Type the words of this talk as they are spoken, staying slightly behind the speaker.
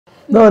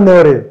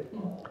noneho rero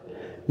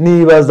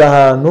nibaza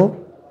ahantu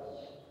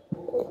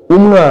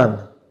umwana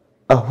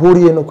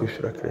ahuriye no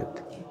kwishyura credit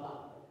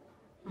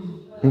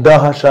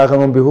ndahashaka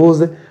ngo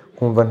mbihuze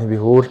kumva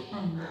ntibihura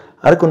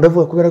ariko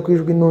ndavuga kubera ko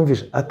ijwi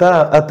numvisha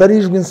atari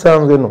ijwi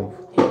nsanzwe numva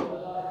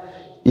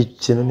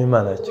ikintu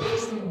n'Imana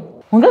yakivuze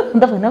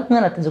ndavuga nako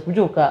umwana atinze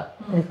kubyuka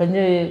reka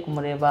njye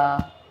kumureba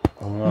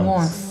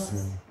umunsi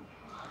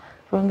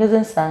ngeze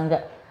nsanga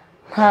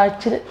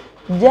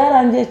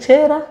byarangiye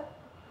kera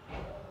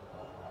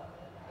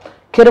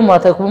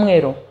murataye kuba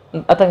umweru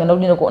atangira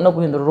no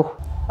guhindura uruhu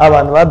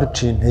abantu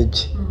baduciye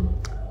intege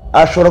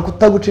ashobora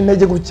kutaguca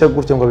intege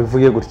gutya ngo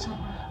bivuge gutya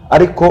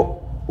ariko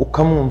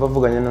ukamwumva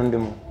avuganye n'undi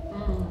muntu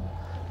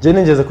njye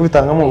nigeze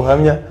kubitangamo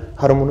ubuhamya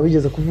hari umuntu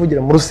wigeze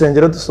kuvugira mu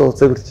rusengero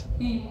dusohotse gutya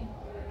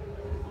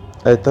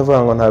ahita avuga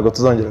ngo ntabwo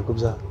tuzongera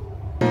kubyara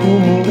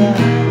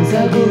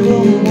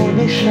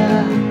umugisha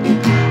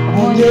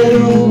ongera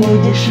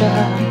umugisha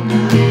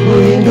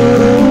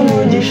guhindura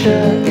umugisha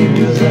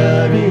ibyo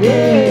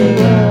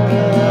uzabireba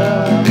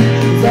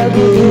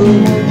nzaguha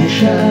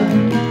umugisha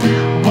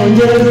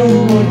ongera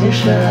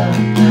umugisha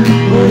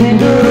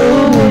guhindura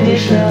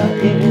umugisha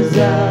ibyo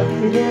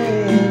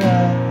uzabireba.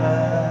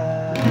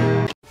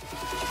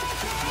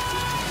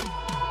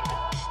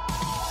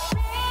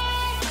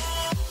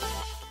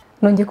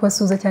 nongeye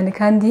kubasuhuza cyane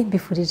kandi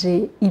mbifurije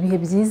ibihe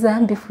byiza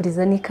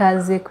mbifuriza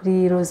n'ikaze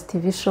kuri Rose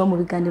TV show mu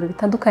biganiro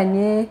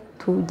bitandukanye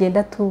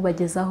tugenda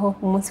tubagezaho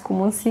umunsi ku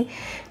munsi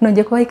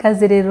nongeye kubaha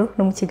ikaze rero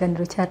no mu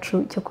kiganiro cyacu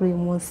cyo kuri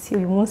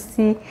uyu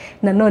munsi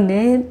nanone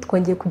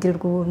twongeye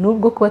kugirirwa ubuntu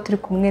bwo kuba turi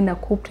kumwe na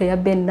couple ya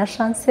Ben na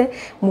Chance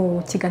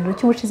mu kiganiro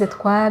cy'ubushize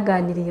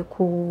twaganiriye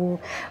ku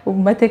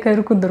mateka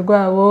y'urukundo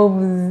rwabo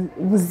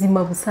buzima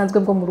busanzwe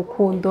bwo mu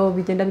rukundo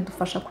bigenda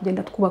bidufasha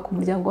kugenda twubaka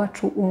umuryango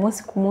wacu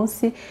umunsi ku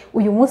munsi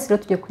uyu munsi rero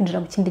tugiye kwinjira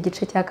mu kindi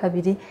gice cya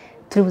kabiri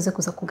turi buze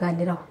kuza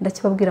kuganiraho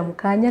ndakibabwira mu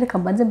kanya reka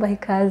mbanze mbahe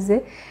ikaze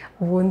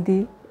ubundi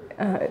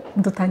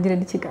dutangire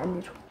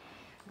n'ikiganiro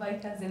bahe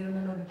ikaze rero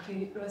nanone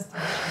kuri Rose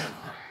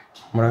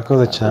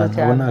murakoze cyane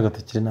ubu ntabwo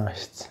tukiri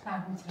n'abashyitsi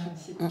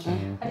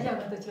harya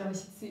batakiri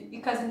abashyitsi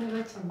ikaze niba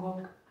kiri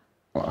ngombwa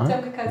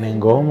ni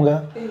ngombwa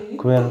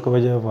kubera ko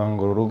bajya bavuga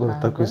ngo urugo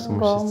rutakwisa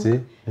umushyitsi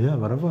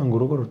baravuga ngo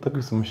urugo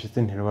rutakwisa umushyitsi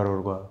ntiruba ari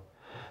urwawe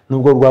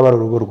nubwo rwaba ari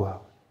urugo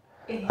rwawe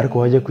ariko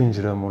wajya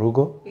kwinjira mu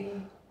rugo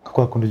nka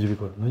kwa kundi ujya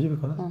ubikora ntujya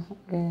ubikora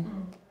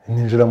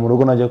ninjira mu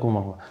rugo najya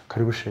kumanywa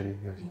karibu sheri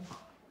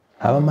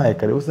aba mpaye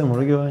karibu se mu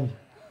rugo iwanjye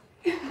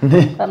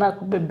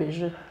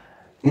kanakubebeje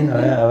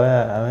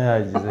aba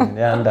yagize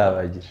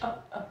yandabagije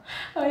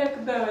aba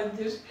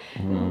yakudabagije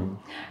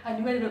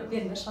hanyuma rero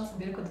Ben na Chance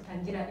mbere ko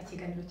dutangira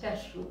ikiganiro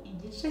cyacu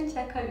igice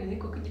cya kabiri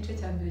kuko igice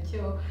cya mbere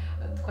cyo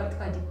twari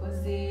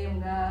twagikoze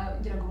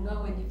ngira ngo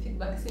mwabonye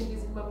feedback se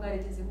nizimba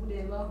mwarigeze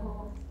murebaho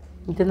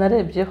njye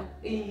narebyeho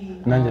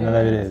nanjye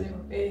narabirebye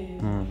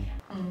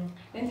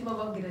nanjye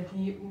bababwira ati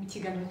mu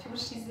kiganiro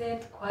cy'ubushize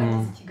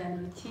twagize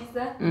ikiganiro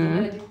cyiza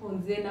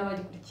n'abagikunze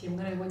n'abagikurikiye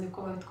mwarabibonye ko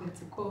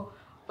babitweretse ko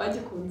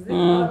bagikunze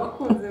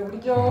bakunze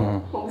uburyo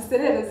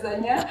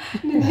ubusererezanya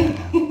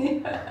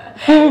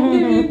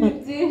n'ibindi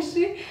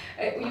byinshi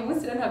uyu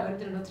munsi rero ntabwo ari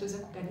byo tuze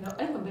kuganira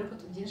ariko mbere ko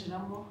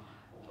tubyinjiramo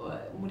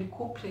muri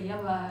couple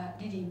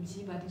y'abaririmbyi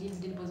baririmba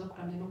indirimbo zo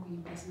kuramya no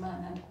guhimbaza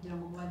Imana kugira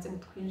ngo mubanze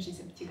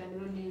mutwinjize mu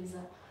kiganiro neza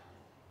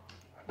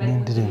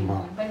n'indirimbo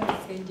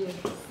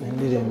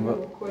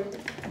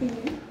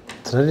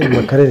turaririmba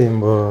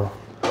akaririmbo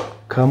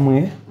kamwe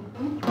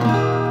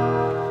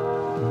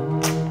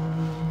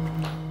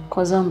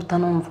koza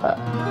mutanumva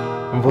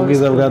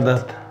ubwiza bwa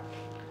data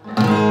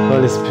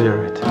Holy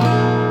Spirit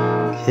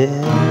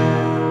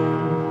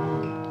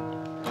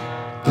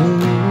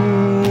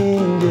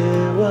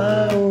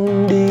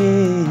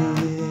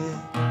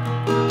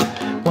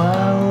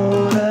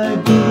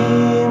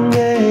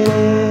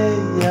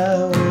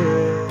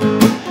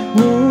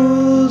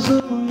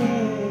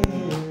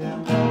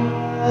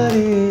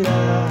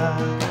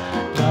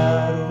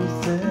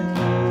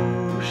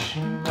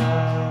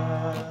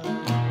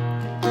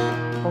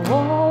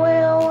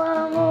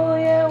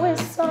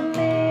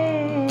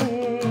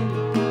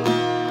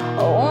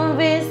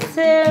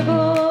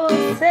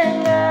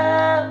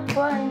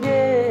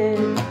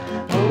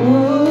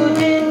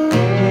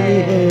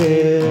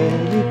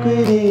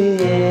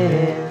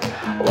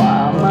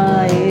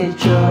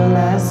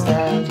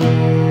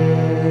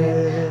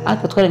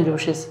twarembye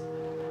ubushize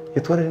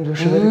twarembye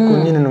ubushize ariko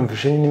nyine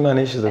numvishe nyine Imana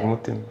yishyize ku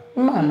mutima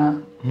Imana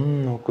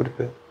ni ukuri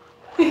pe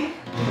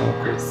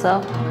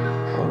sawa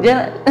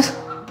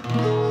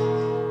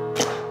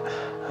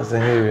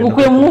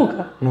ukuye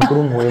mwuka ni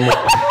ukuri nkuyemo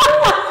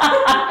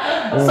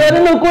sori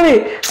ni ukuri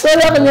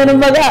sori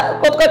akanyarumvaga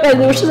ko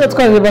twakanye ubushize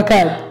twaririmba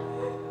kandi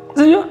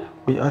sibyo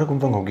ariko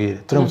mva nkubwire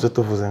turamutse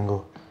tuvuze ngo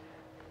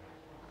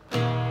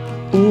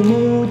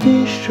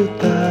umugisha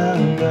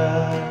utanga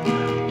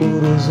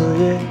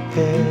uruzuye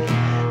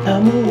nta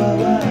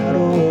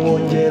mubabaro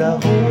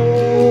wongeraho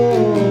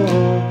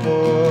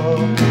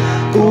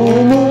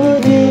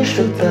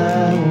umugisha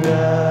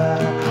utanga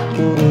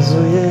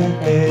uruzuye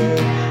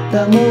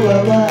nta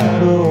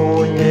mubabaro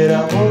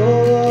wongeraho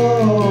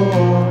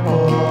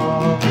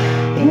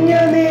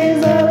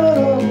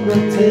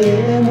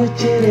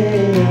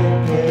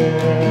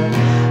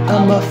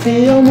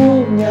amafi yo mu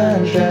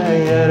nyanja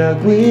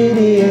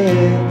yaragwiriye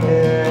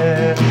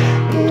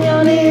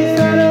inyoni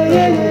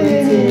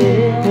zarayegetse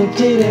mu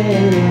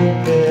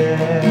kirere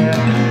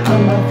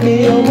amafi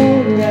yo mu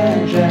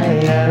nyanja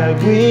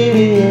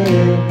yaragwiriye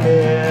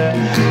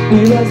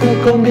wibaza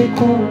ko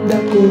mbikunda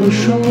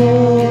kurusha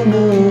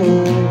umuntu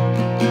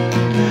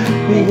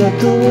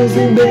bigatubuza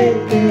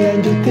imbere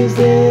yanjye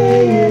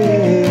utizeye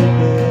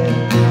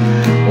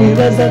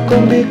wibaza ko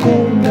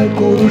mbikunda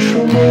kurusha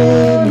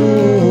umuntu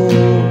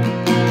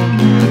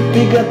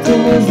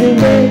bigatumuza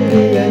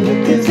imbere yanjye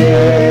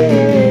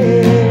utizeye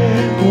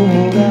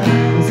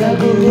umubanza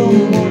guha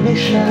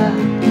umugisha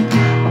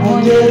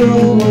wongera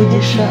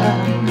umugisha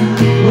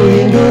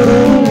guhindura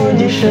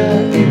umugisha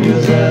ibyo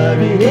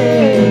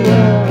uzabireba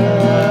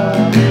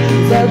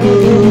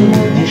nzaguha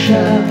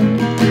umugisha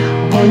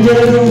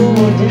wongera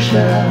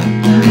umugisha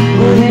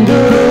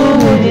guhindura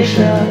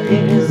umugisha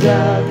ibyo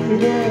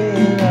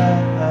uzabireba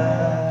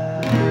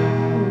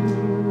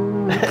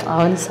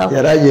aho ni sawa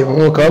yaragiye mu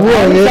mwuka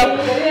wamubonye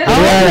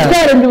aho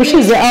twarembye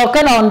ubushize aho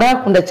kandi aho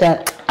ndahakunda cyane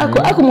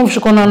ariko mwumvishe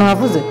ukuntu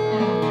ahantu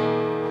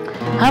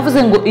havuze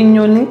ngo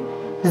inyoni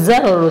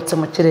zarorotse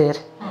mu kirere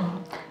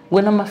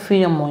we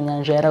n'amafi yo mu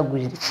nyanja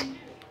yaragwiriye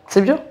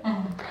sibyo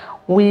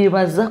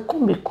wibaza ko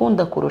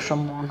mbikunda kurusha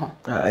umuntu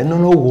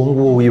noneho uwo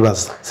nguwo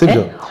wibaza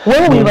sibyo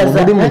wowe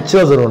wibaza uri mu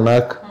kibazo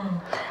runaka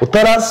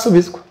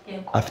utarasubizwa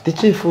afite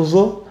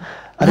icyifuzo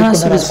ariko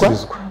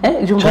ntarasubizwa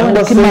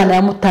cyangwa se Imana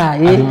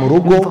yamutaye ari mu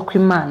rugo ko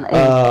Imana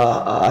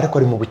ariko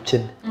ari mu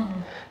bukene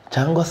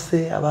cyangwa se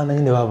abana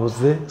nyine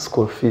babuze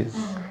school fees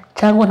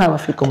cyangwa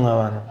ntabafite ko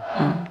mwabana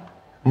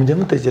mujya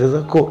mutekereza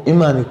ko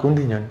Imana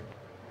ikunda inyoni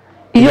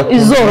iyo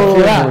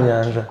izorora mu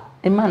nyanja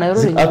Imana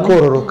yorora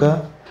akororoka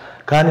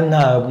kandi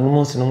nta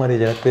n'umunsi n'umwe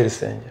arigera atera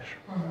isengesho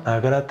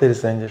ntabwo aratera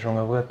isengesho ngo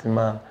avuge ati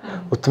Imana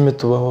utume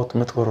tubaho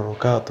utume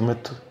twororoka utume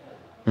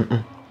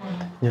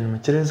inyoni mu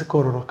kirere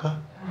zikororoka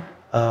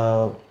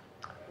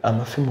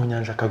amafi mu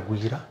nyanja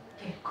akagwira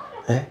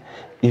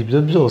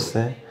ibyo byose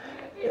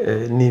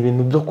ni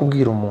ibintu byo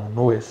kubwira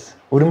umuntu wese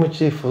uri mu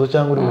cyifuzo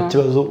cyangwa uri mu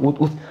kibazo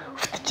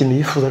ufite ikintu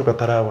yifuza ariko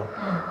atarabona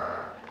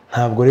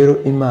ntabwo rero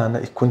Imana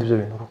ikunda ibyo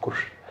bintu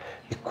ukurusha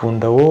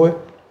ikunda wowe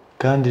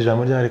kandi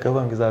ijambo ryayo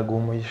rikavuga ngo izaguha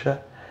umugisha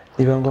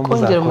niba ngombwa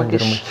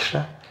izakongera umugisha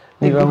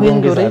niba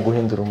ngombwa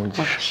izaguhindura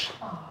umugisha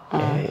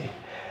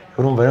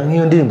urumva rero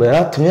nk'iyo ndirimbo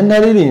yaratumye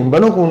ntaririmba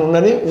n'ukuntu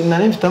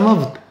nari mfite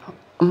amavuta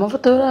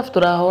yari afite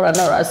urahora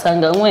nawe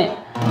urasanga nkwe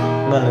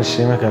Imana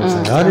ishimwe kabisa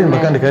aririmba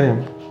kandi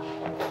karimba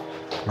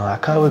ni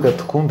akawe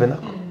gato kumve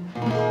nako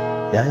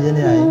yanjye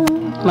ni yayi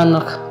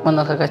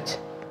manuka gake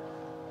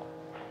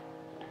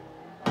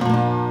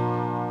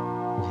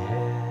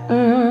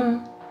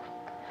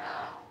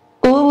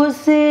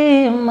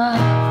ubuzima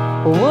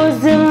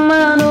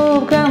ni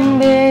ubwa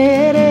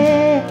mbere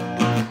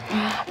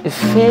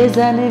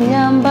ifeza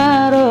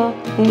n'imyambaro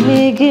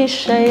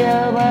imigisha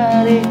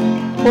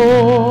y'abariho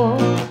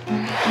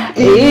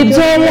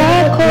ibyo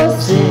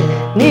yakoze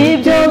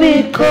nibyo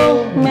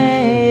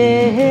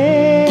bikomeye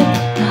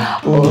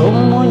uri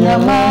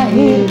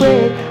umunyamahirwe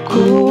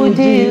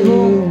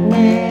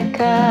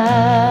kugihumeka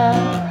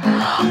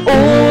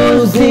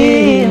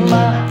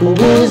ubuzima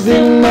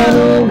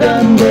ni ubwa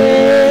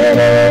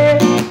mbere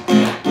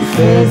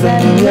ifeza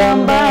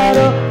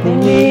n'imyambaro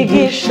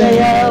n'imigisha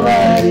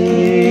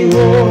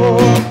y'abariho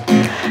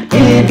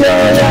ibyo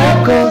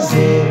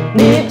yakoze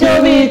nibyo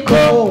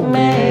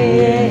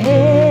bikomeye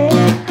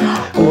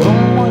uri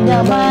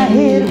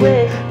umunyamahirwe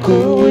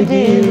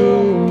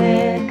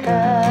kugihumeka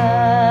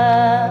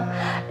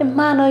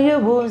impano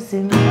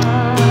y'ubuzima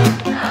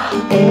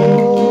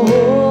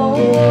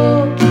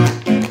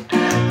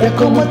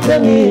yakomotse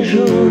mu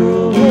ijuru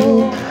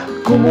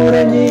ku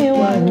muremyi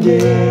wanjye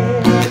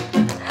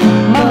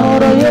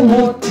mahoro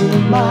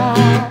y'umutima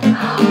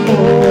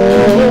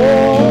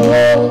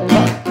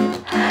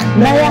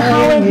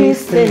nayahawe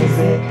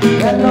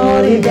nk'isezerano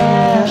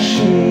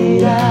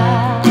rigashira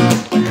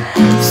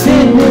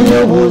sinzi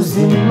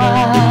y'ubuzima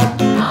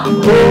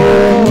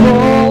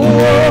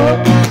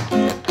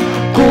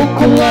kuko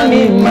umwami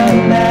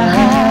Imana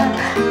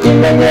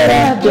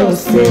imenyera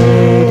byose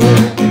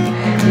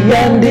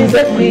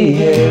yandize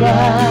kwiheba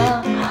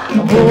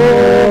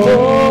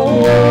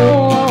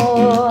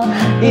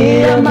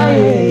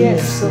iyamaye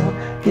Yesu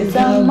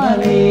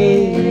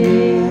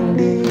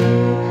izamarindi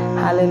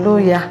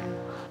haleluya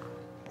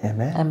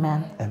amen amen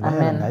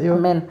amen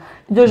amen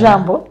iryo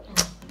jambo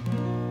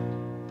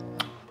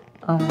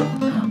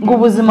ngo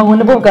ubuzima ngo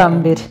nibwo bwa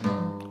mbere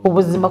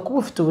ubuzima kuba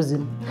ufite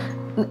ubuzima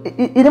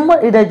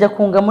irimo irajya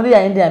kunga muri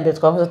ya yindi ya mbere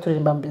twavuze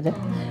turirimba mbere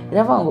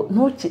iravuga ngo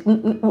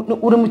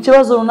uri mu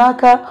kibazo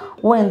runaka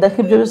wenda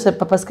nk'ibyo byose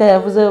papa Pascal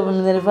yavuze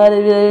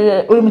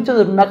uri mu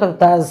kibazo runaka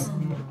tutazi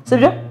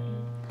sibyo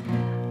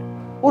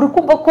uri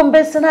kumva ko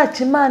mbese nta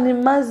kimana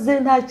imaze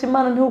nta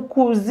kimana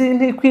ntukuzi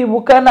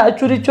ntikwibuka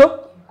ntacyo uri cyo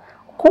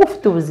kuba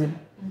ufite ubuzima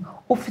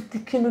ufite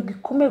ikintu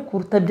gikomeye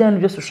kuruta bya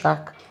byose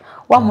ushaka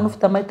wa muntu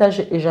ufite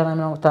amayetaje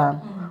 150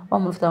 wa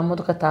muntu ufite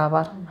amamodoka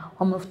atabara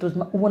wa muntu ufite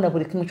ubuzima ubona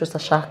buri kimwe cyose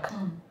ashaka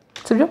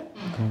sibyo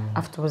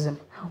afite ubuzima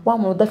wa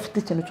muntu udafite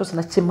ikintu cyose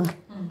na kimwe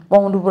wa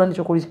wundi ubura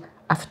n'icyo kurya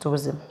afite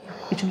ubuzima.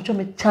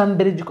 Ikintu cya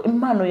mbere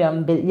impano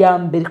ya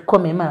mbere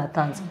ikomeye Imana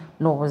yatanze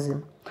ni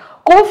ubuzima.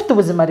 Kuba ufite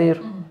ubuzima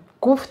rero,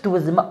 kuba ufite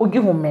ubuzima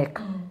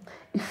ugihumeka,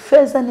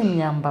 ifeza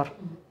n'imyambaro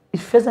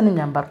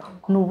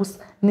ni ubusa,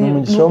 ni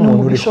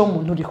umugisha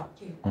w'umuntu uriho.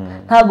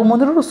 Ntabwo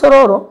umuntu uri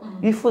urusororo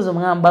yifuza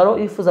umwambaro,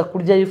 yifuza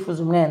kurya,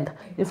 yifuza umwenda,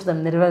 yifuza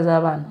minerva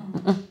z'abana.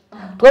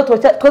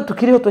 Twe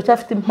tukiriho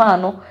turacyafite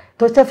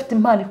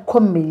impano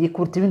ikomeye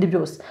kuruta ibindi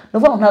byose. Ni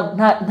ukuvuga ngo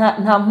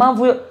nta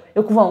mpamvu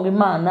yo kuvuga ngo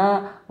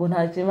Imana ngo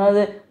nta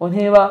kimaze ngo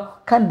ntiba,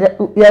 kandi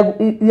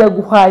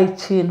yaguhaye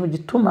ikintu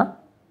gituma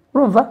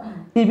urumva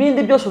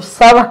ibindi byose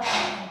usaba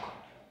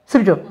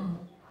sibyo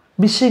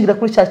bishingira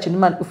kuri cya kintu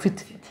Imana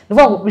ufite. Ni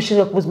ukuvuga ngo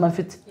bishingira ku buzima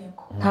mfite.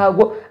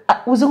 Ntabwo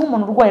uzi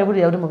nk'umuntu urwaye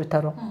buriya uri mu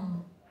bitaro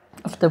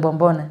afite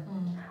bombone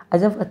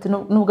ajya avuga ati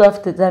nubwo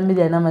afite za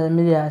miliyari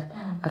n'amamiliyari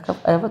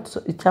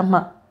afata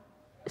icyampa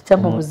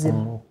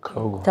ubuzima,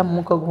 icyampa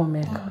umwuka wo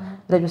guhumeka,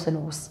 biriya byose ni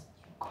ubusa.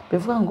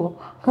 Bivuga ngo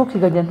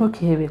ntukiganye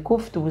ntukihebe, kuba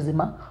ufite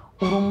ubuzima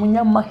uri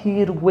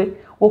umunyamahirwe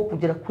wo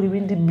kugera kuri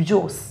ibindi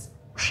byose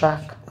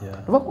ushaka.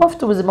 Bivuga kuba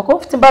ufite ubuzima, kuba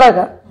ufite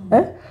imbaraga,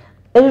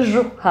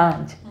 ejo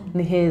hanjye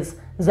ni heza,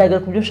 nzagera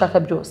ku byo ushaka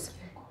byose.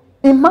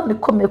 Impano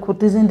ikomeye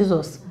kuruta izindi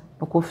zose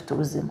ni ukuba ufite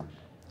ubuzima.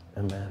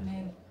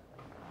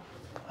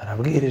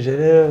 Arabwirije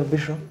rero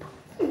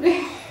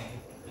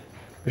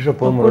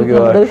Bishop wo mu rugo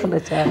iwacu.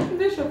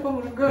 Bishop wo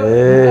mu rugo.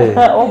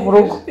 Wo mu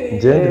rugo.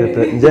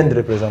 Ngende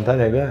representante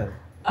legal.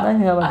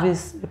 Nanjye nkaba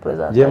vice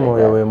representante. Ngiye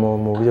muyoboye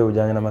mu buryo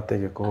bujyanye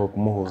n'amategeko,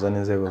 kumuhuza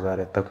n'inzego za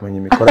leta, kumenya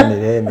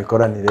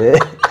imikoranire.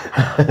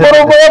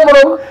 Mu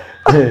rugo.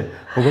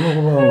 Ubwo ni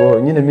ukuvuga ngo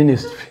nyine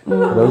ministry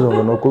uravuga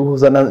ngo ni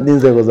ukuhuza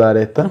n'inzego za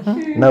leta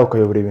nawe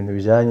ukayobora ibintu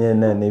bijyanye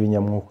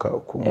n'ibinyamwuka.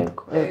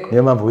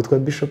 Niyo mpamvu witwa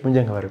Bishop,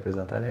 njye nkaba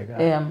representante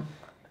legal.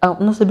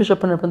 Nose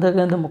Bishop ni representante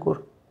legal mukuru.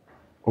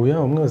 Uya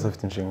umwe wese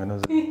afite inshingano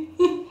ze.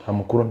 Nta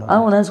mukuru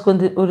nta. Nazi ko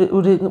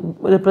uri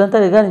representante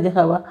legal, njye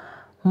nkaba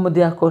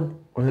umudiyakoni.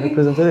 Uri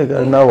representante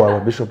legal nawe waba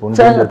Bishop.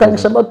 Cyangwa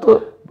atangisha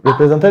amato.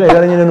 Representante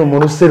legal nyine ni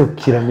umuntu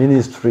userukira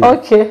ministry.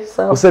 Okay,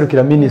 sawa.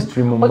 Userukira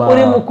ministry mu ma.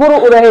 Uri mukuru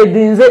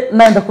urahedinze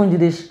nandi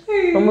akungirisha.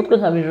 Umutwe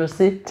nka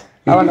bijosi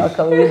abana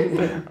bakabiri.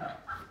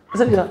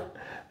 Sibyo?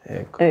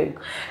 Yego.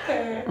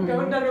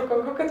 Gahunda ruko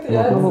ko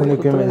tuyazi. Ni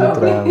kemeze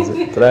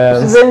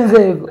turayanze.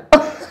 Zenzego.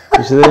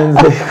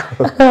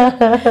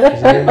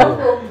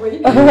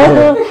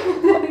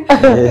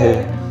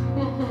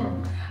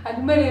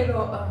 Hanyuma rero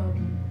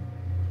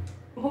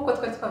nk'uko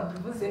twari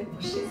twabivuze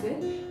ubushize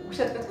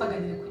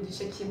twaganiriye ku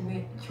gice kimwe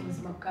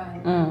cy'ubuzima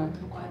bwanyu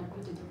turwanya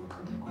urugendo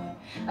rw'urwaye,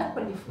 ariko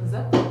nifuza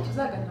ko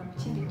tuzaganira mu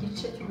kindi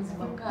gice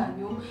cy'ubuzima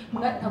bwanyu.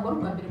 Ntabwo ari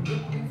ubwa mbere mugiye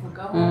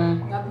kubivugaho,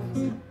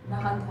 mwabivuze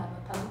n'ahandi hantu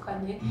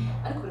hatandukanye,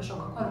 ariko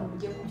birashoboka ko hari umuntu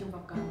ugiye kubyumva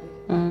bwa mbere,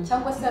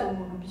 cyangwa se hari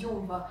umuntu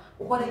ubyumva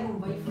uhora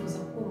yumva yifuza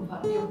kumva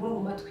iyo nkuru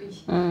mu matwi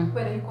ye,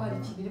 kubera yuko hari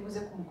ikintu iri buze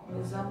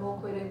kumukomezamo,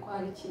 kubera yuko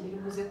hari ikintu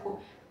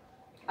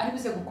ari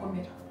buze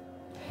gukomera.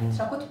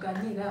 Nshaka ko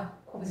tuganira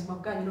ku buzima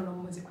bwanyu none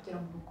mumaze kugera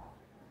mu rugo.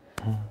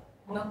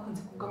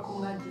 Mwakunze kuvuga ko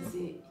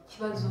mwagize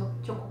ikibazo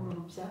cyo kubura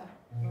urubyaro.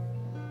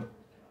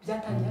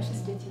 Byatangiye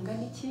hashize igihe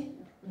kingana iki?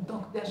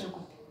 Donc byaje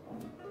gute?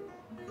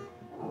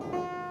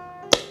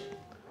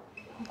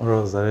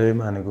 Roza rero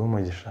Imana iguha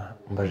umugisha,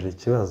 mbajije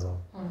ikibazo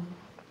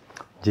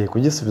ngiye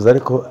kugisubiza,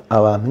 ariko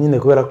abantu nyine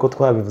kubera ko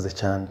twabivuze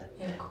cyane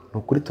ni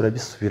ukuri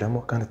turabisubiramo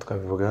kandi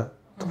tukabivuga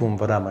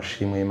twumva ari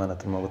amashimwe y'Imana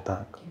turimo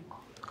gutanga.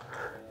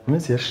 Mu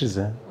minsi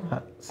yashize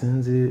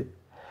sinzi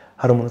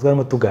hari umuntu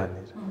twarimo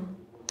tuganira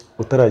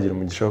utaragira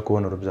umugisha wo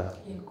kubona urubyaro.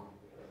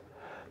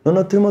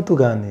 Noneho turimo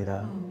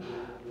tuganira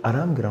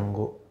arambwira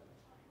ngo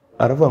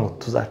aravuga ngo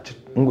tuzace,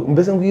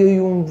 mbese ngo iyo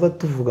yumva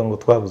tuvuga ngo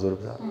twabuze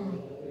urubyaro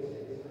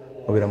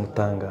ngo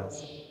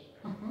biramutangaza,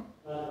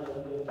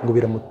 ngo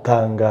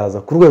biramutangaza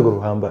ku rwego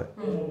ruhambaye,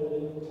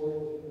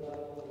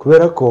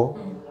 kubera ko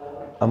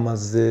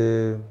amaze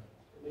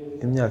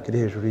imyaka iri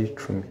hejuru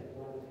y'10.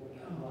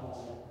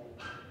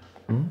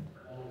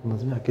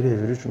 Amaze imyaka iri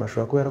hejuru y'10,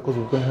 ashobora kuba yarakoze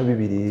ubukwe nka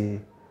 2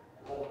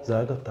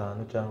 za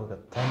 5 cyangwa 6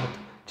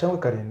 cyangwa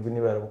 7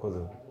 niba yarabukoze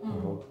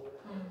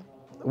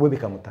we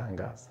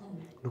bikamutangaza.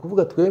 Ni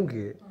ukuvuga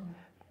twebwe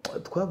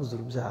twabuze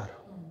urubyaro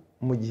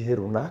mu gihe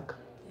runaka,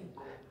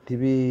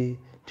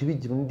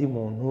 ntibigire undi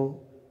muntu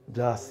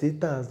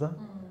byasitaza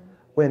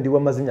wenda iwe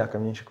amaze imyaka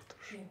myinshi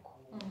kuturusha.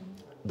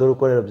 Dore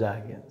uko rero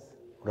byagenze,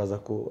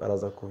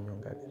 araza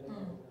kunyunganira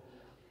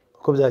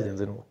uko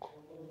byagenze. Ni uko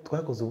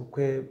twakoze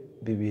ubukwe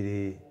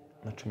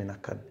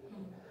 2014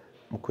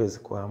 mu kwezi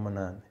kwa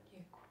 8.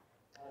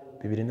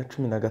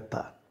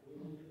 2015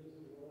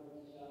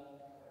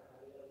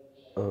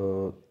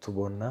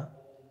 tubona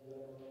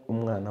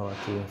umwana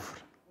wacu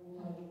w'imfura,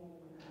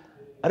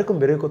 ariko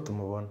mbere yuko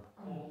tumubona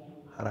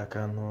hari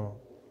akantu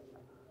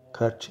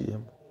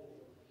kaciyemo,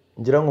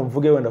 ngira ngo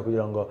mvuge wenda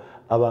kugira ngo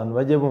abantu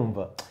bajye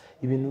bumva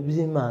ibintu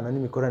by'Imana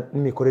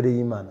n'imikorere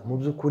y'Imana mu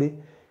by'ukuri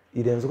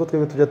irenze uko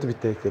twebwe tujya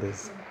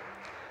tubitekereza.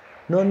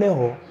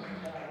 Noneho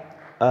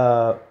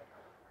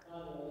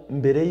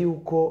mbere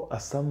yuko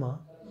asama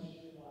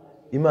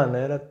imana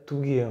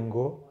yaratubwiye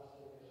ngo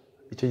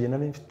icyo gihe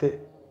nari mfite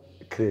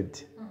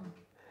kredi,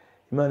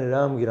 imana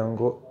irambwira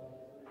ngo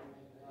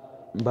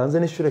mbanze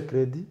nishyure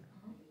kredi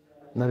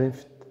nari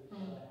mfite,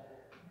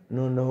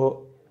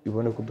 noneho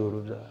ibone kuduha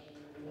urubyaro.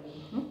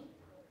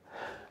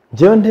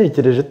 Njyewe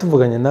ntekereje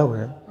tuvuganye nawe,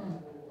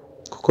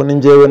 kuko ni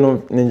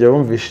njyewe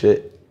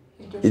wumvishe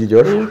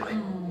iryo jwi,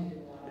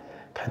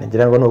 kandi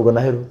ngira ngo nubwo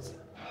naherutse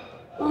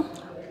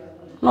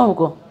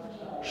nubwo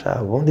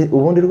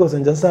ubundi rwose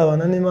njya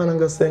nsabana n'Imana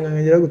ngasenga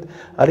nkagira gute,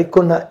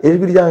 ariko nta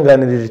ijwi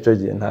ryanganirije icyo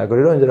gihe ntabwo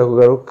rirongera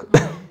kugaruka.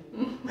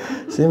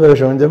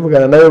 Simbasha njya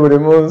mvugana nawe buri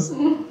munsi.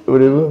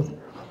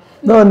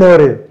 Noneho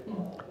rero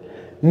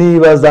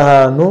nibaza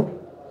ahantu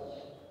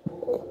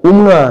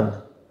umwana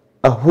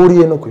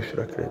ahuriye no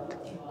kwishyura kredi,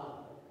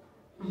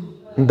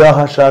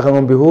 ndahashaka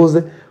ngo mbihuze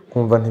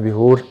kumva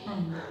ntibihura,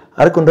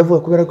 ariko ndavuga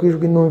kubera ko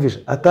ijwi numvisha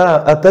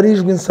atari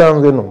ijwi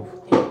nsanzwe numva,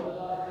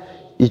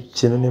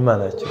 ikintu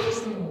n'Imana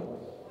yakivuze.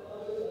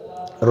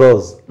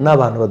 Rose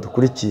n'abantu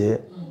badukurikiye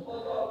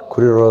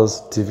kuri Rose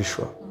TV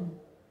show,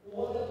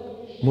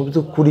 mu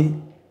by'ukuri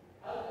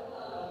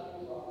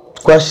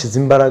twashyize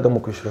imbaraga mu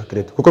kwishyura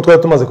kredi, kuko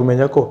twari tumaze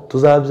kumenya ko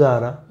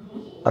tuzabyara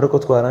ariko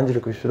twarangije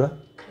kwishyura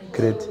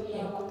kredi.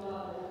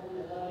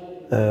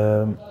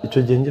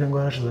 Icyo gihe ngira ngo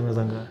harashize amezi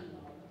angahe?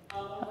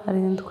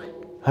 7.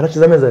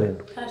 Harashize amezi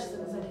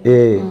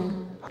 7.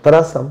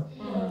 Hatarasama.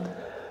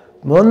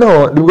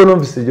 Noneho nibwo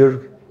numvise iryo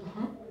jwi.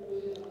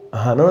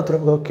 Noneho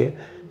turavuga okay,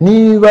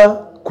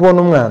 niba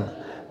kubona umwana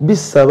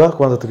bisaba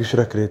kubanza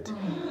tukishyura kredi,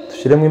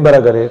 dushyiremo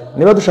imbaraga rero.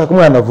 Niba dushaka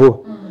umwana vuba,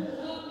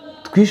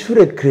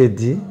 twishyure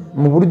kredi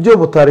mu buryo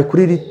butari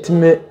kuri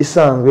ritime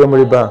isanzwe yo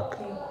muri banki.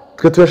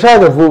 Twe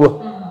turashaka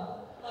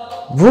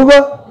vuba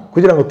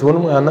kugira ngo tubone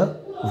umwana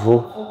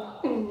vuba.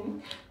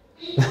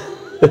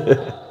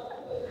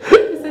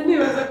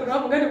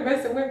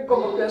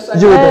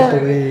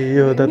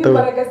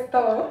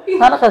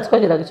 Nta n'akazi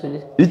twagiraga icyo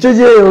gihe. Icyo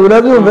gihe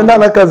urabyumva, nta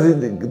n'akazi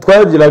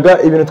twagiraga,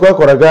 ibintu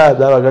twakoraga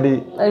byabaga ari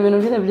ibintu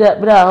byine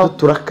biri aho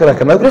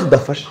turakaraka, ntabwo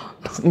tudafashe,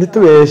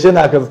 ntitubeshye,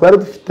 nta kazi twari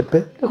dufite pe,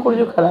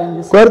 kurya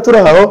ukarangiza, twari turi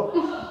aho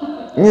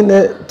nyine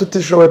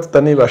tutishoboye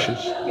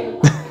tutanibashije,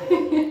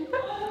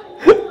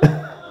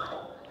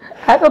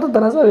 ariko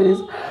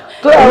tutanasabiriza.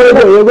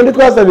 Yego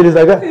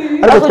ntitwasabirizaga,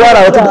 ariko twari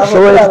aho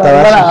tudashoboye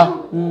tutabashije,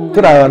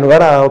 turi abantu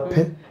bari aho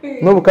pe.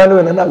 N'ubu kandi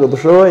wenda ntabwo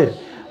dushoboye,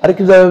 ariko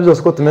ibyo ari byo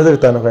byose uko tumeze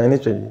bitandukanye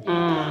n'icyo gihe.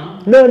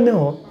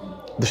 Noneho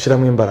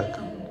dushyiramo imbaraga,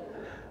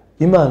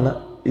 Imana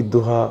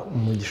iduha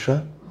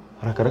umugisha.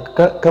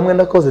 Kamwe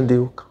nakoze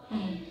ndibuka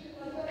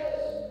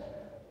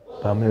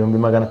bampa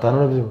 500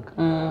 urabyibuka,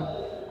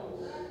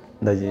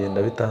 ndagiye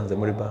ndabitanze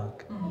muri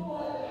banki.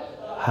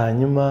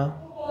 Hanyuma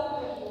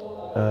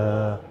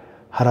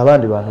hari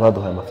abandi bantu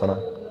baduhaye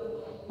amafaranga,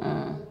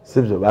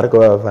 sibyo, ariko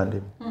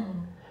b'abavandimwe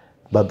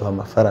baduha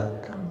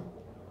amafaranga.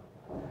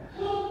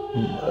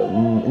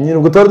 Nyine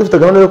ubwo twari dufite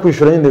gahunda yo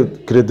kwishyura nyine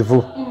kredi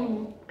vuba,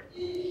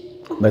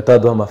 bahita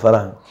baduha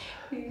amafaranga.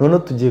 Noneho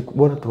tugiye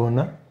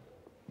tubona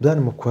byari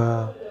mu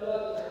kwa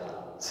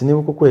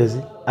sinibuka ukwezi,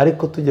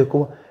 ariko tugiye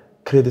kuba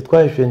kredi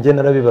twayishyuye njye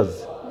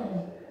narabibaze,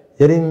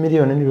 yari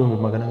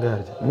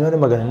 1,800,000, niyo yari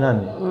 800,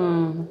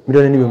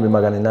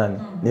 1,800,000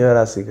 niyo yari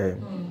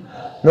asigayemo.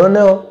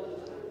 Noneho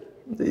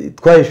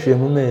twayishyuye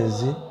mu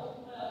mezi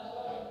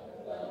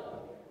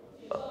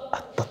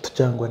 3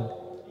 cyangwa 4.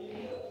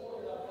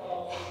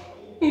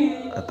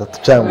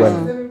 3 cyangwa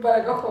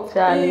 4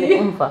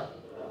 cyane umva.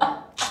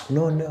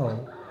 Noneho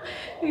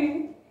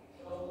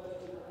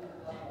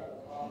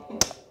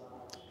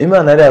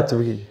Imana yari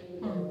yatubwiye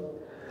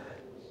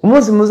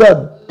umunsi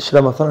muzashyira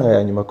amafaranga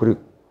ya nyuma kuri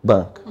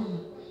banki,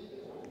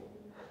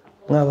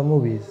 mwaba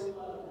mubizi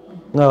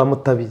mwaba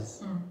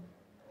mutabizi,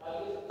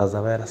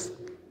 azaba yarasa.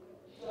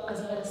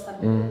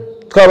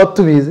 Twaba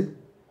tubizi,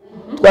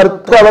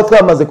 twaba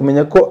twamaze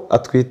kumenya ko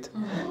atwite,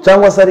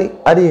 cyangwa se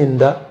ari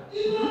inda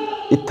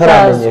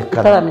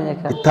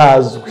itaramenyekana,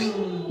 itazwi,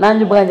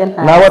 nanjye ubwanjye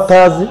ntazi, nawe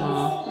atazi,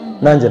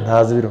 nanjye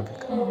ntazi,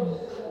 birumvikana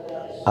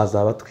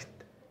azaba atwite.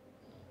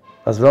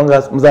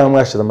 Muzaba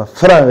mwashize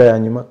amafaranga ya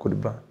nyuma kuri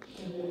banki.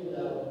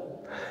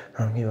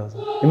 Nkibaza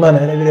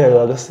Imana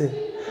yarabireba se,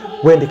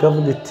 wenda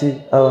ikavuga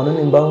iti abantu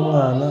nimbaho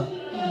umwana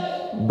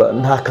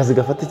nta kazi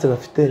gafatitse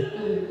bafite,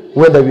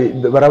 wenda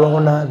barabaho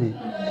nabi,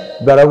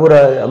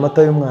 barabura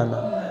amata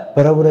y'umwana,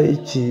 barabura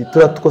iki,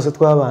 twose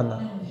tw'abana.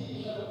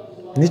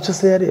 Nicyo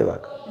se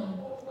yarebaga.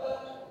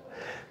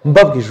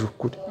 Mbabwije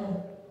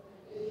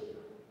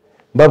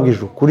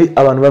ukuri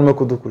abantu barimo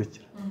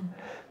kudukurikira,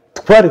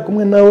 twari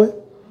kumwe nawe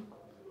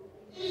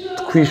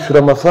twishyura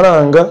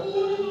amafaranga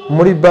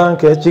muri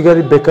banki ya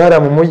Kigali Bekara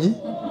mu mujyi,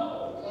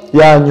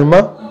 ya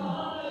nyuma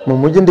mu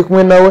mujyi ndi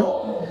kumwe nawe,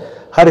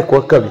 hari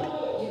kuwa 2.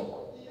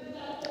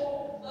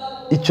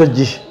 Icyo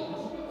gihe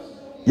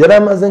yari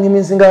amaze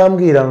nk'iminsi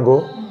ngambwira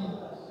ngo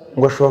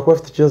ashobora kuba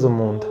afite ikibazo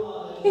mu nda,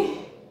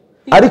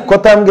 ariko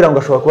atambwira ngo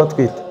ashobora kuba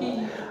atwite,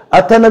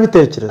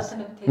 atanabitekereza,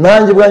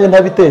 nanjye ubwanjye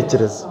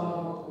ntabitekereza.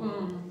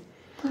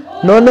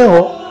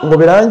 Noneho ngo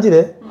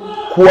birangire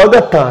kuwa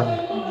 5,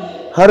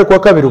 hari kuwa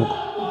 2 ubwo,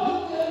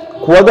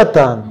 kuwa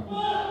 5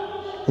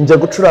 njya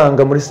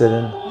gucuranga muri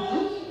Serena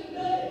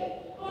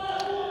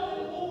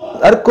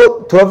ariko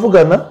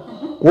turavugana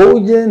wowe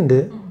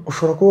ugende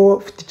ushobora kuba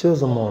ufite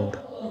ikibazo mu nda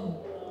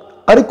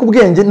ariko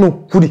ubwenge ni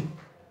ukuri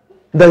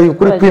ndahiye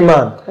ukuri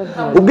kw'Imana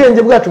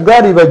ubwenge bwacu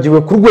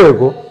bwaribagiwe ku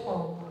rwego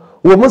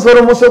uwo munsi wari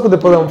umunsi wo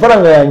kudepoza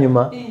amafaranga ya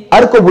nyuma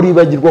ariko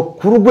buribagirwa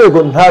ku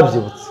rwego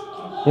ntabyibutse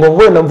ngo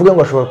wenda mvuge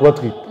ngo ashobora kuba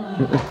atwite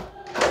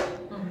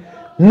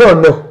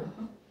noneho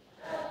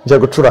njya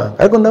gucuranga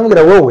ariko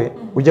ndamubwira wowe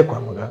ujye kwa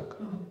muganga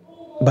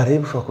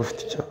barebe ushobora kuba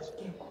ufite ikibazo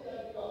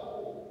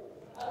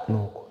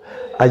nuko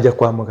ajya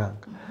kwa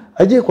muganga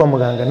agiye kwa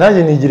muganga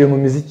nanjye nigire mu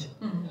miziki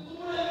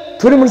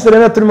turi muri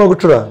Serena turimo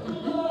gucuranga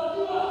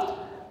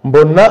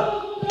mbona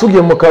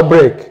tugiye mu ka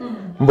break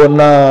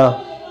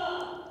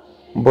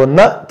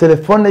mbona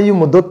telefone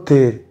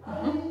y'umudokiteri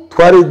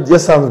twari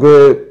yasanzwe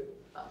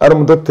ari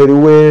umudokiteri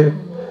we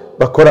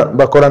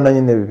bakorana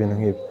nyine ibintu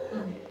nk'ibi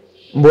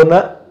mbona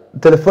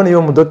telefone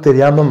y'uwo mudokiteri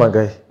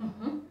yampamagaye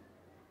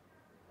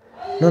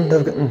none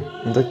ndavuga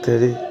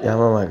umudokiteri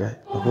yampamagaye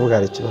ni ukuvuga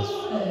hari ikibazo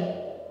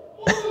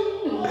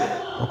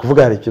ni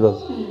ukuvuga hari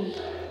ikibazo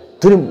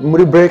turi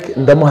muri break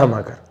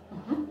ndamuhamagara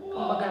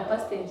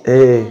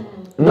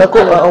nako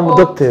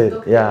umudokiteri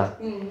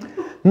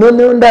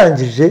noneho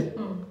ndangije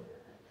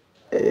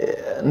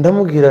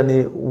ndamubwira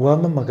ni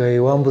wampamagaye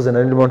wambuze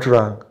nari ndimo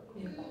ncuranga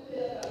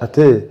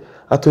atuye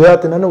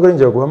ati nta nubwo ari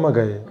njye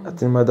waguhamagaye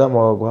ati ni madamu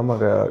wawe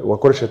waguhamagaye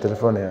wakoresheje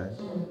telefone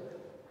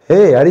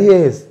yanjye ari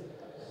heza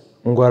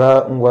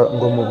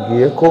ngo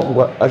mubwiye ko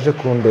ngo aje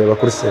kundeba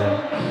kuri Serena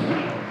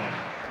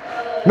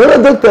none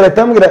dogiteri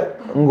atambwira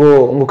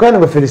ngo kandi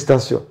ngo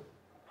felicitation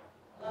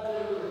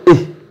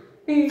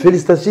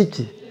felicitation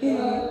iki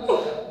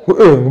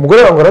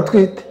umugore wanjye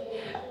aratwite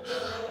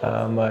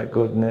my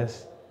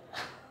goodness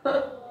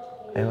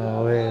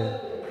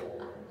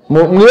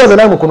mwibaze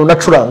nawe ukuntu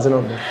nacuranze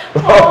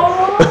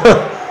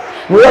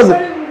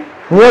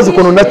mwibaze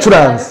ukuntu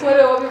nacuranze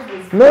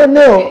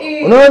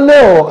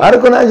noneho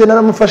ariko nanjye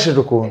naramufashije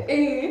ukuntu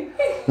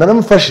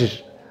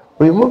naramufashije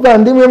uyu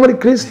muvandimwe muri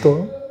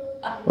Kristo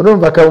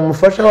urumva akaba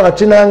umufasha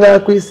wacu intanga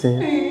ku isi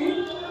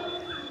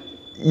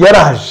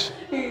yaraje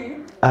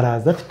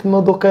araza afite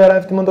imodoka yari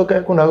afite imodoka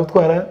yakunda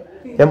gutwara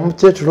ya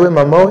mukecuru we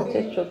mama we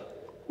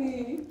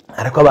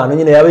ariko abantu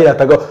nyine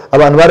yabirataga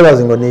abantu bari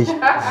bazi ngo niye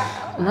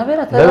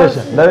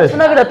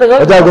ndabesha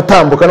ajya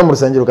gutambuka no mu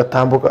rusengero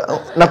ugatambuka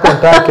na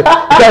kontake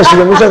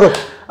atashyize mu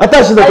ishakoshi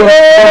atashyize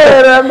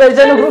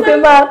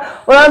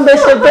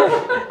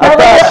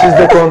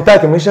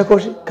kontake mu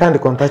ishakoshi kandi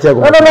kontake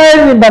yagomba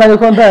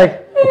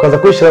ukaza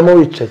kuyishyiramo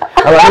wicaye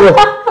abantu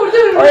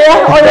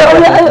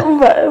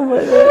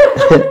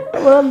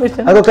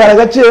ako kara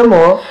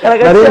gaciyemo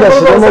nari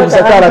nashyizemo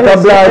gusa kara ka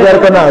blague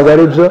ariko ntabwo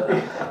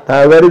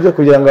ari byo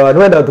kugira ngo abantu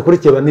wenda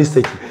badukurikiye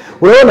baniseke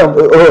urabona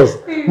hose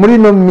muri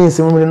ino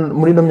minsi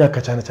muri ino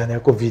myaka cyane cyane ya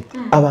covid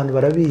abantu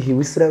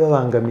barabihiwe isi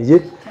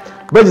babangamiye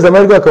bagize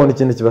amahirwe bakabona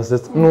ikintu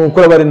kibasetsa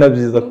nuko aba ari na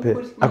byiza pe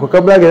ako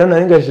ka blague rero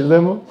nari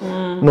ngashizemo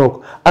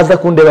nuko aza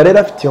kundeba rero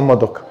afite iyo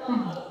modoka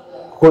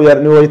kuko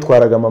niwe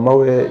wayitwaraga mama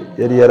we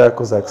yari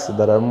yarakoze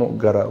accident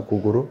aramugara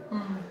ukuguru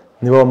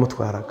niwe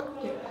wamutwaraga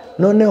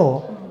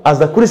noneho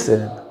aza kuri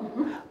Serena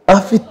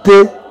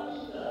afite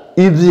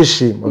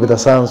ibyishimo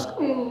bidasanzwe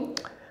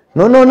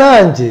noneho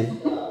nanjye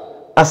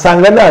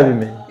asanga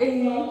nabimenye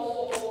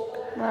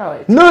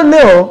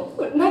noneho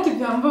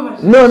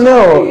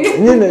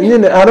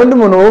nyine hari undi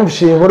muntu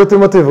wumvishije inkuru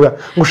turimo tubivuga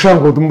ngo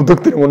ushanga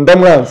umudokiteri ngo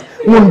ndamwanze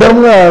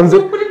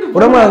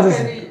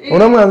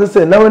uramwanze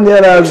se nawe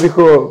ntiyari azi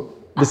ko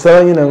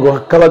bisaba nyine ngo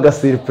kaba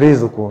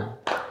agasiripurize ukuntu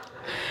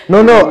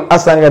noneho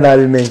asanga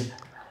nabimenye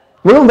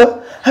murumva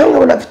hano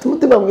nkabona afite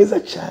umutima mwiza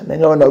cyane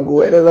nkabona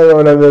aguwe neza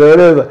nkabona amerewe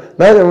neza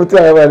nanjye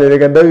umutima nkabana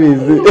reka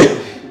ndabizi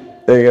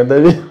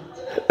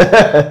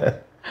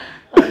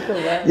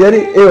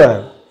yari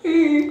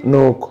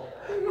nuko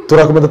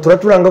turakomeza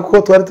turacuranga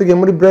kuko twari tugiye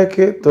muri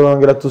break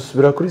turongera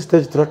dusubira kuri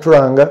stage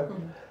turacuranga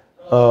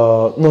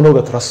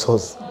noneho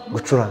turasoza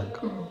gucuranga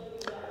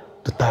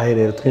dutahe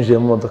rero twinjiye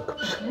mu modoka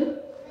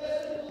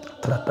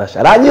turatasha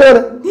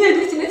aranyora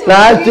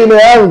nta kintu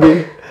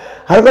yambwiye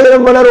ariko rero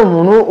mbona ari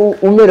umuntu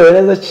umerewe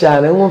neza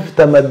cyane nk'ufite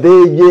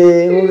amadege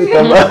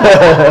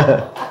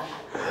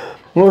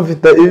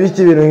nk'ufite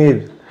ibiki ibintu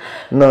nk'ibi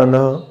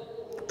noneho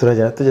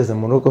turagenda tugeze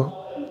mu rugo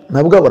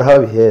ntabwo abura haba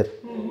bihera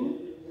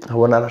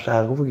abona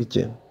arashaka kuvuga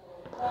ikintu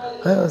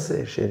ayo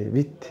se sheri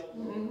biti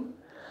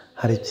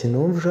hari ikintu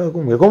wumva ushaka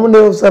kumbwira ko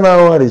niba usa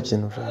naho hari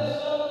ikintu ushaka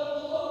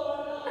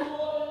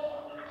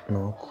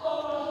nuko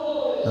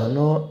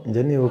noneho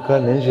njya nibuka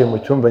ninjiye mu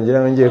cyumba ngira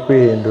ngo ngiye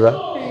kwihindura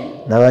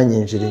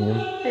n'abanyinjira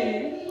inyuma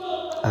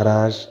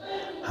araje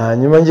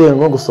hanyuma ngiye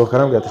ngo gusohoka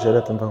arambwira ati sheri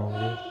ati mva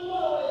nkubwire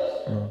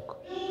nuko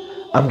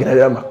ambwira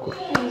rero amakuru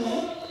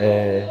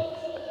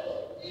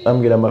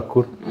ambwira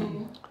amakuru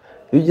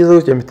iyo ugeze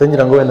gutya mpita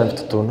ngira ngo wenda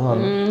mfite utuntu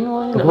hano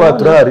tukuba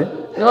turahari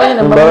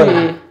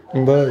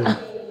mbaye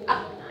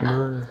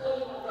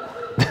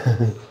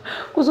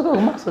kuzuka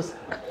ku maso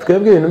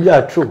twebwe ibintu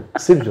byacu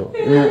sibyo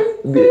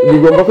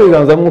bigomba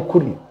kwiganzamo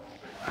ukuri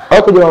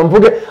aho kugira ngo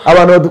mvuge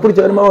abantu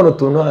badukurikira barimo babona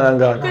utuntu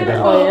ahangaha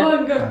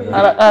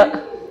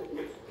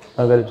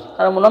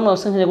hari umuntu wamwe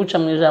wese ngiye guca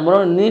mu ijambo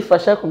none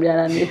nifasha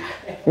kubyaranira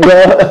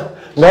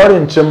ngaho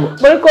rincemo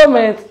muri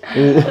comment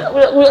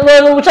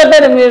uca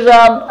deni mu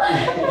ijambo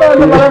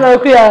none marana yo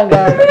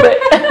kwihangana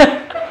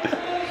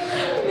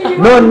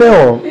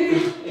noneho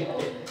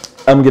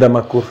ambwira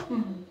amakuru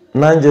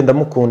nanjye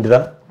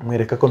ndamukundira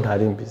mwereka ko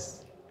ntari mbizi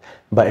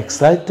mba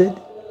excited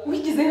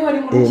wigizeho ari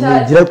mu cyaro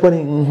nigira ko ari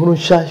inkuru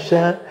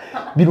nshasha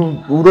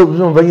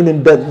birumva nyine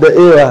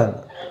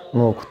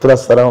nuko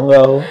turasara aho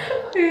ngaho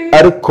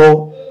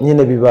ariko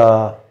nyine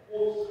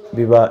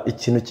biba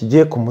ikintu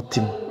kigiye ku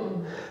mutima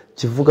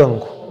kivuga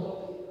ngo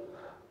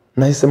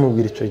nahise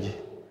mubwira icyo gihe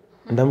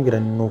ndambwira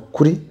ni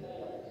ukuri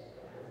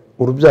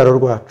urubyaro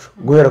rwacu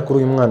guhera kuri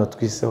uyu mwana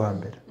twise wa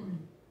mbere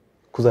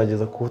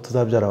kuzageza ku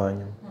tuzabyara wa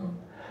nyuma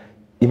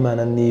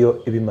Imana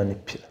niyo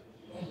ibimanipira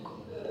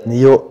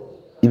niyo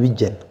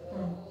ibigena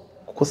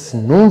kuko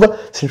sinumva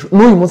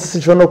n'uyu munsi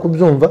sinshobora no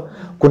kubyumva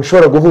ko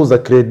nshobora guhuza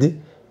credit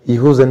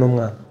yihuze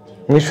n'umwana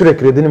mwishure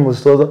credit ni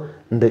musoza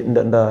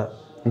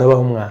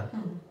ndabaha umwana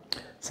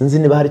sinzi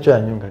niba hari icyo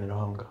yanyunganira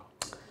aho ngaho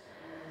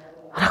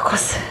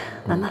arakoze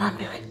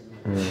nanarambiwe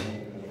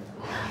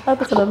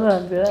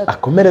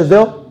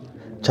akomerezeho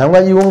cyangwa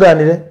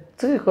yunganire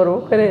tubikora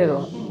ubukwe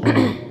rero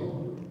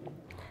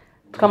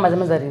twamaze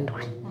amezi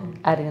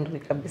arindwi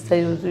kabisa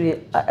yuzuye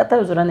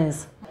ataruzura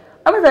neza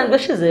amezi arindwi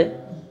ashize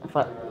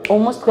uwo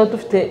munsi twari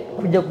dufite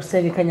kujya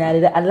gusenga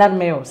ikanyarira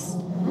alarme yose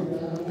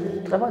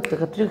turavuga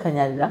tujya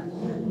ikanyarira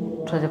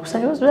turajya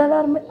gusenga yose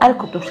alarme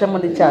ariko dushyiramo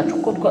n'icyacu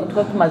kuko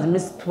twari tumaze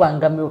iminsi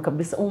tubangamiwe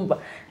kabisa umva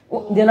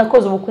njye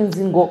nakoze ubukwe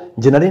nzi ngo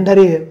njye nari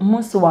ntariheba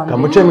umunsi wa mbere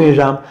kamuce mu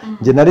ijambo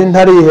njye nari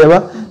ntariheba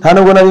nta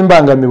nubwo nari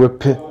mbangamiwe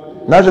pe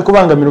naje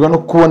kubangamirwa no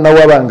kubona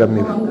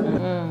wabangamiwe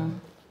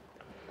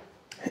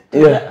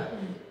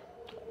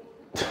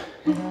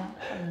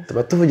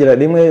tuba tuvugira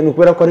rimwe ni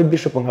ukubera ko ari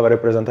bishop nk'aba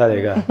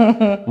representante ga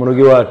mu rugo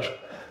iwacu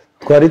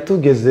twari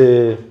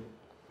tugeze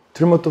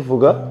turimo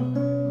tuvuga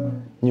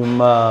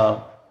nyuma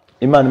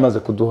Imana imaze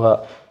kuduha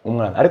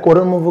umwana ariko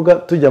wari umuvuga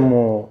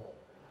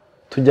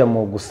tujya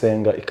mu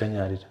gusenga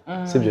ikanyarira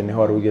sibyo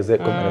niho wari ugeze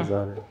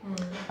komereza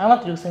hano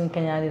tujya gusenga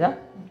ikanyarira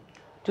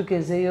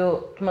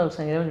tugezeyo tumaze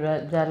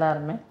gusenga bya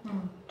alarme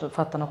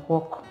dufatana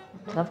ukuboko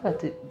turavuga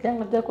ati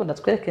byanga byakunda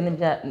twereke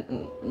n'ibya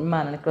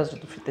Imana n'ikibazo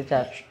dufite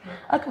cyacu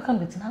ariko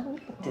kambitse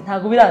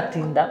ntabwo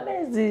biratinda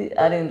amezi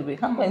arindwi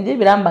ntabwo ngiye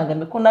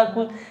birambangamiye ko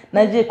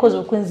nagiye koze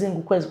ubukwe nzinga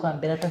ukwezi kwa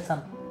mbere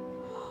atasama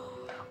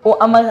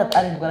amezi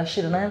arindwi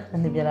arashira nayo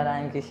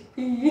ntibyararangiye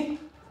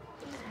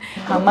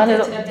hama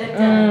rero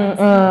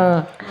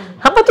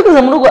hama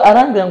tugeze mu rugo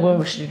arambwira ngo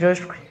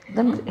mbishijojwe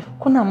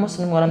ko nta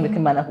munsi n'umwe warambika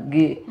Imana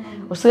akubwiye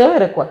usigaye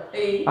werekwa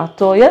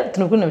atoya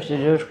tunubwo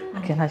nabishijojwe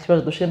nta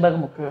kibazo dushira imbaga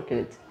mu kwishyura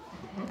credit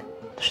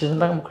dushize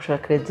imbaga mu kwishyura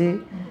credit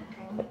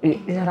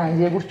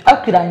yarangiye gutyo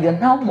akwirangira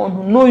nta muntu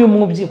n'uyu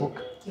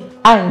mwubyibuka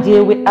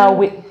angewe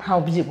awe nta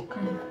ubyibuka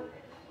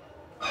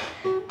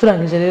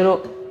turangije rero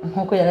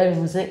nkuko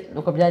yarabivuze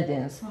uko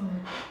byagenze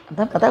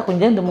ndakata ko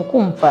ngende mu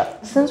kumva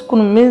sinzi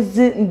ukuntu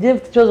meze ngiye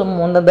mfite ikibazo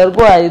mu nda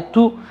ndarwaye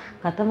tu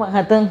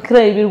nkatankira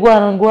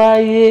ibirwara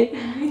ndwaye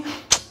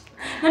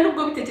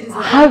nubwo bitekereza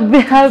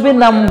habe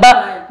namba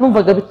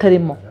numvaga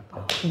bitarimo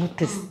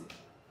gutese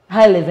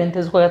high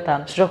level z'uko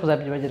gatanu sije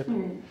kuzabyibagirwa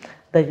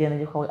ndagenda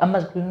gikwawe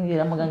amaze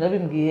kubimbwira muganga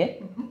bimbwiye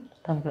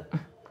tambira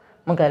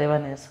mugareba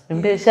neza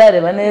imbeshya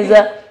areba neza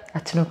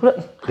ati nukura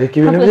reka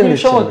ibintu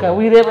by'ibishoboka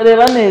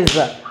wireba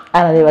neza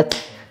arareba ati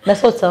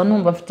nasohotse aho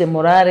numva mfite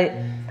morale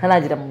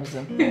ntanagira mu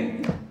buzima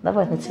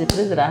ndavuga nti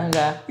surprise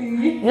rahangaha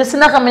iyo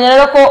sinakamenya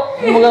rero ko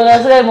umuganga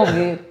yasigaye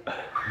mubwira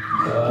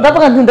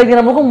ndavuga nti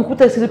ndagira mu rugo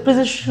mukute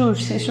surprise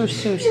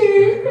shushi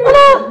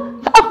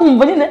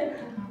akumva nyine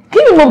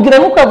kibi mubwira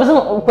nkuko yavuze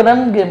uko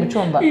namubwiye mu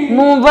cyumba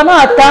numva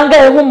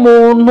ntatangaye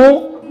nk'umuntu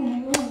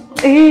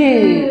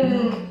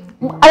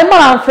arimo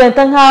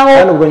aramfenta nkaho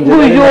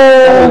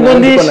uyu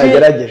ndishyi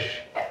nagerageje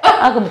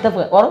ariko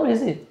mutavuga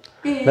warabizi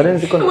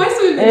ndarenze ko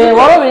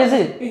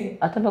warabizi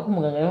atamba ko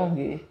umuganga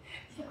yamubwiye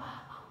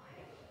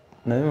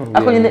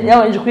ako nyine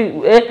yaje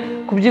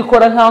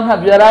kubyikora nkaho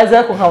ntabyo yarazi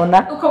ariko nkabona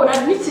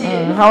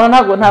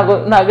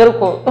ntabwo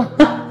ariko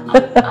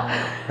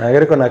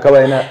ariko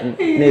nakabaye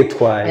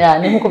nitwaye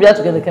ni nkuko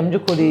byatugendekeye mu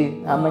by'ukuri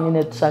hama nyine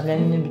dusanga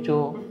n'ibyo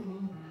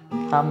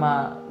hama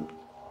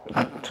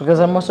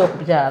tugeze mu munsi wo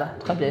kubyara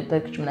twabyaye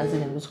itariki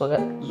 17 z'ukwa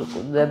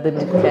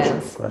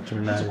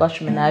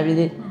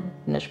 12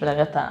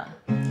 2015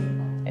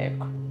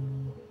 yego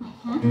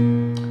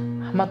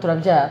hama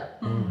turabyara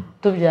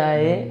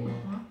tubyaye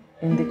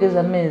indekeza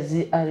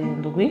amezi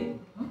arindwi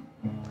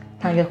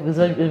ntangiye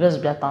kugeza ibibazo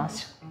bya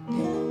tension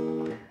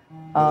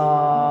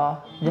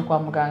njya kwa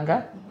muganga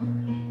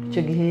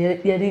icyo gihe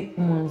yari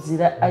mu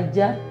nzira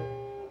ajya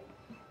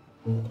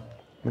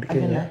muri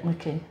Kenya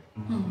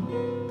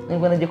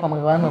nibwo nagiye kwa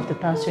muganga abantu bafite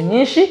tension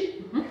nyinshi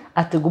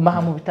ateguma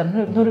aha mu bitaro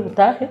nturi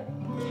butahe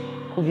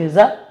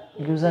kugeza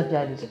igihe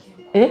uzabyarira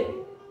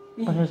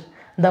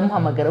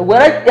ndamuhamagara ubwo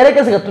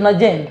yarageze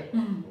gatunagenda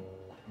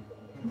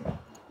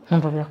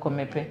numva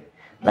birakomeye pe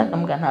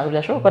ndakamubwira ntabwo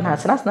byashoboka nta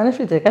sinasi nari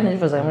mfite kandi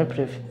nifuzaga muri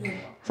prive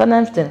sa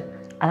nari mfite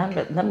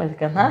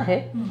ndamwereka ntahe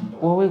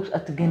wowe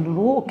ati genda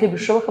uruhuke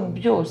bishoboka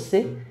byose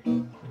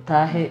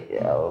utahe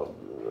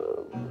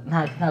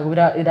ntabwo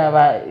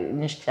iraba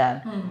nyinshi cyane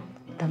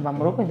ndamba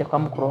mu rugo njya kwa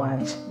mukuru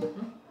wanjye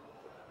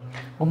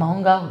nguma aho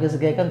ngaho kugeza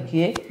igihe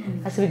yagarukiye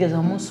hasi bigeze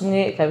mu munsi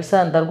umwe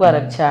kabisa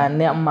ndarwara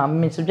cyane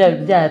iminsi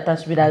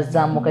byatashye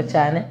birazamuka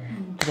cyane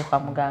tujya kwa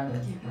muganga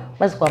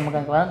maze kwa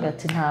muganga barambwira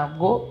ati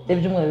ntabwo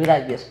ibyumweru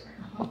biragera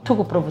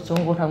tuguporovutse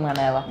ubu ngubu nta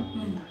mwana yabaho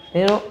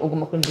rero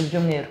ugomba kurinda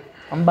ibyumweru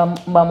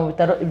mba mu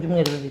bitaro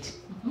ibyumweru 2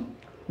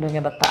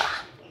 ndongera ndataha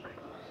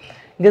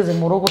ngeze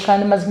mu rugo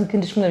kandi maze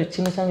nk'ikindi cyumweru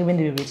kimwe cyangwa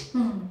ibindi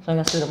 2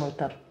 cyangwa asubira mu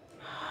bitaro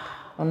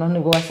noneho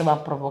nibwo base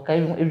bamporovoka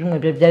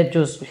ibyumweru byari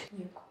byuzuye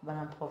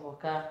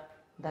baramprovoka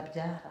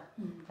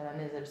ndabyara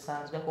neza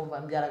bisanzwe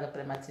kumva mbyaraga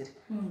prematire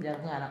byara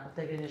umwana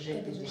utegereje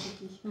igihe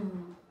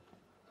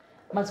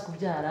maze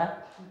kubyara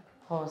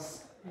hose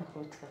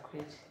nakubitika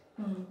kwiki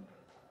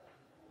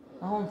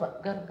aho mva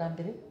bwa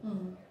mbere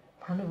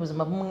hano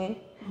ubuzima bumwe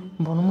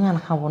mbona umwana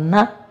nkabona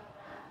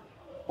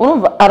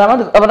urumva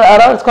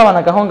arabandi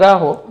twabanaga aho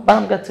ngaho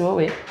barambwira ati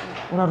wowe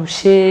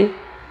urarushye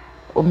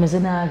umeze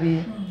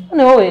nabi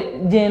none wowe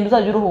genda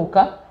uzajya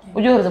uruhuka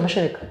ujye uhereza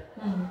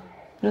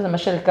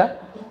amashereka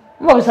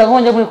mba bisanga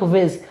nkonjya muri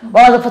kuvezi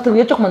babaza gufata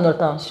igihe cyo kumanura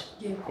tension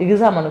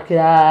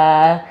igizamanukira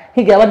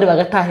nkigira abandi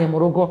bagatahiye mu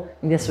rugo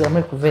ngasubira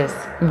muri kuvezi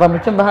mva mu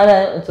cyumba hari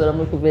nsubira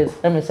muri kuvezi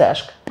namese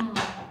ashka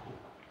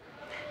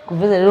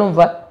kuvezi rero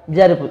mva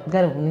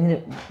byari bunini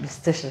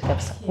bisiteshije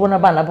kabisa kubona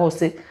abana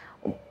bose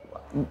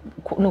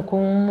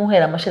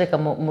kumuhera amashereka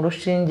mu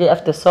rushinge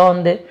afite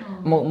sonde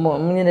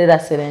nyine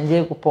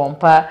raserenge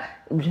gupompa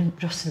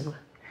byose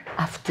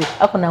afite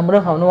ako namure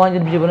nkabona wanjye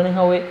byibona ni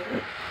nkawe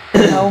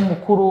nawe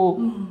mukuru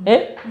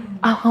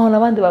nkabona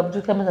abandi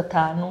babyuka amezi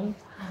 5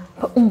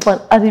 umva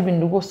ari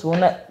ibintu rwose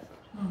ubona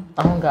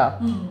aho ngaho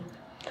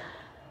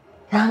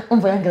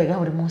umva yangiraga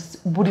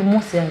buri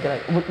munsi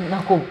yangiraga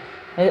nako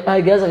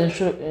agizaga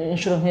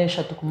inshuro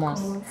nk'eshatu ku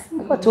munsi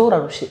kuko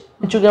turarushe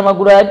icyuga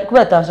amaguru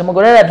kubera tanze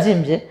amaguru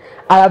yarabyimbye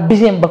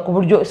arabyimba ku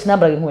buryo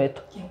sinambaraga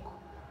inkweto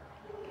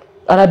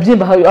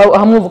arabyimba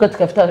hamwe uvuga ati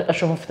kafite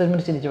ashobora mfite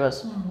muri kindi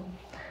kibazo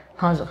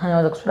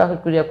nkaza gusura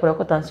kuriya kura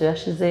ko tansiyo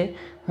yashize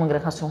nkongera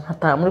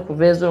nkataha muri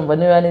kuveza urumva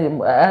niba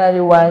ari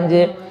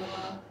wanjye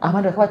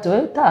abandi bakaba bati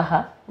wowe utaha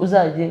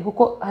uzagiye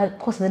kuko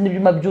twose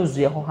n'ibyuma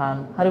byuzuye aho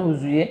hantu hari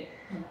huzuye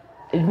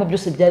ibyuma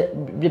byose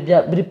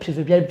biri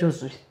prive byari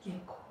byuzuye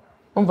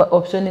umva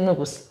option imwe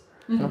gusa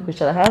no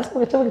kwicara hasi ku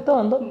gace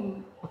gitondo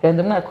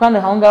ukagenda umwana kandi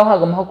aho ngaho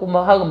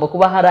hagomba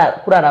kuba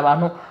kurara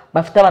abantu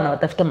bafite abana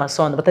badafite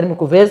amasonde batari mu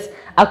kuveza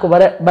ako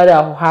bari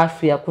aho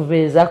hafi ya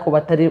kuveza ko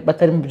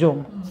batari mu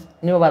byumba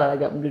nibo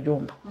bararaga mu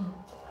byumba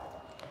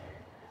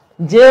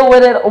jewe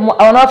rero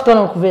abantu bafite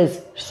abana mu kuveza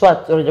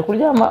swat urajya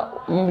kuryama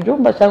mu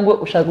byumba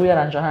cyangwa ushaka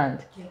uyaranje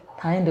ahandi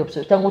nta yindi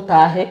option cyangwa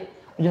utahe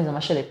ugenza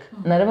amashereka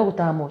nareba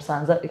gutaha mu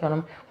busanza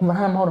ikanoma kumva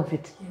nta mahoro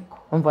mfite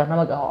umva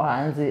ntabagaho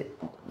hanze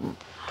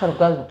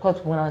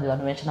twatubona abandi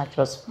bantu benshi nta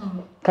kibazo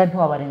kandi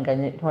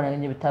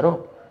ntiwabarenganye ibitaro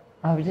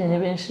ababyeyi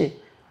benshi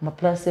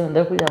amaplace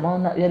ndari kuryamaho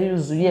yari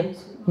yuzuye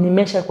ni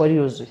menshi ariko yari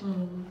yuzuye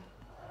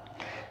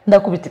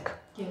ndakubitika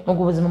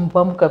ubwo ubuzima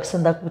mubamo kabisa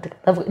ndakubitika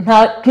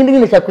nta kindi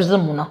nyine cyakuziza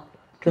umuntu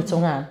keretse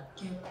umwana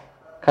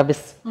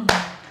kabisa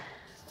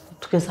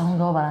tugeze aho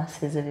ngaho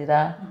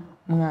baransezerera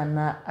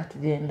umwana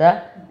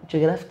atagenda icyo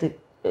yari afite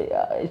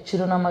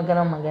ikiro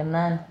n'amagana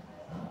 800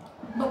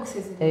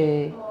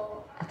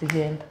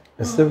 atagenda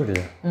ese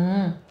burya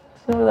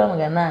Sibura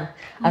magana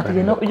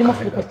atagenda ujye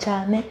mufurika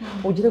cyane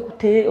ugire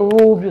guteye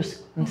ubu byose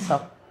ni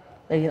sawa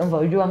umva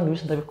ujye wanga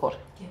byose ndabikora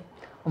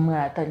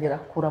umwana atangira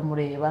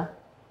kuramureba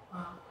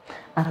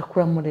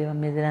arakuramureba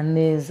amezera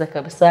neza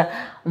kabisa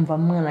umva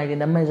umwana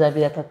agenda amezi 2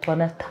 3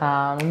 4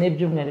 5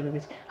 n'ibyumweru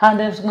 2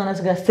 handi umwana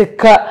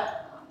asigaseka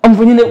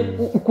umva nyine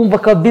ukumva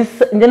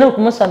kabisa njye no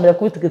kumusambira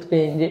kubitike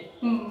twenge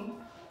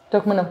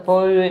twakumena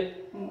powe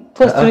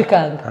twese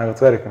turikanga ntabwo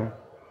twarekana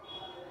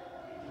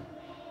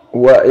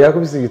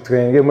yakubise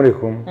igitwenge muri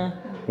kumwe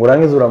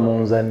urangiza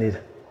uramunzanira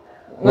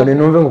ngo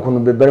ninumve ngo ukuntu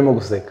bebe arimo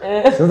guseka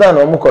sinzi ahantu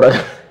wamukoraga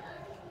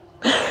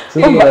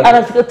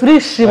araseka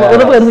turishima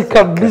uravuga nti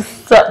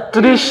kabisa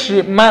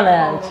turishima na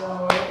yanjye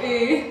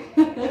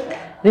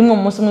rimwe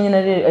umunsi umwe nyine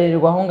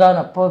aririrwa aho ngaho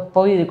na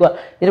Paul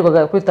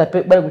yirirwaga kuri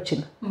tape bari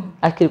gukina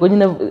akirirwa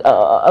nyine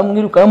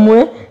amwiruka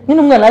amwe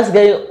nyine umwana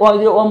asigaye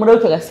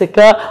wamureba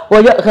agaseka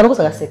wajya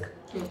akanakosa agaseka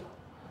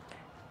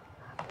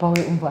papa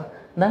we umva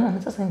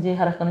ndamwana sasa ngiye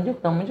harakana cyo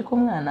kugira mu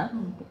mwana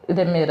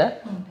Remera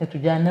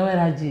tujyane we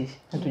ragiye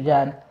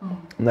tujyane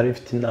nari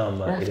mfite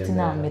inama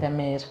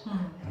Remera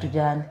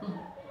tujyane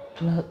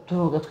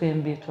turuga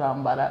twembi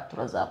turambara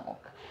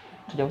turazamuka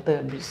tujya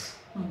gutega bisi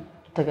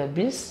tutaga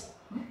bisi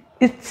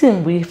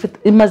itsimbuye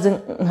imaze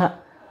nka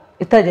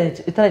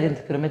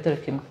itagenda kilometero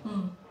kimwe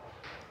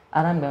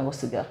arambwira ngo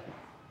sigara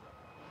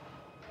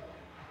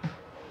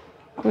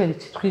kubera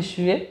iki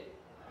twishyuye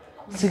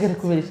sigara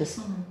kubera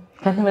iki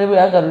kandi bari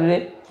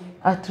buyangarurire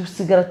ati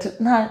usigara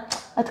nta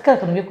ati kara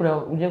kantu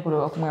ugiye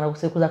kureba ku mwana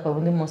gusa kuzakora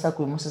undi munsi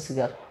akuye umunsi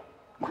sigara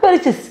kubera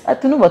iki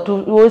ati nuba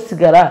wowe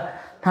sigara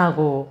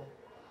ntago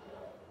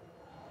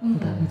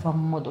ndamva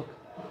mu modoka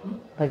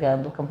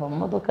ndaganduka mva mu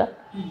modoka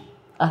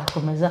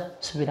arakomeza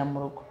subira mu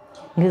rugo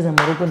ngeze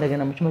mu rugo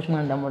ndagenda mu cyumba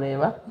cy'umwana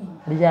ndamureba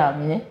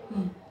aryamye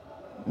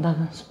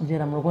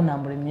ndagera mu rugo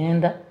nambura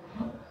imyenda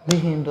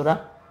ndihindura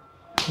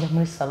njya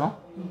muri salon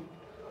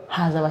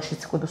haza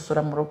abashyitsi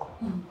kudusura mu rugo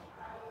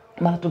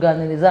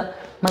baratuganiriza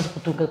maze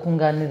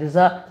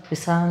kutuganiriza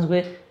bisanzwe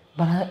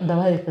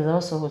ndabaherekeza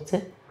basohotse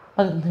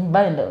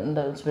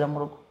ndasubira mu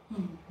rugo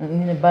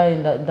nyine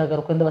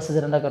ndagaruka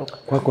ndabasezera ndagaruka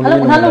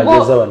nta nubwo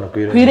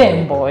ku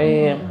irembo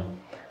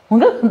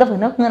ndavuga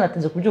nako umwana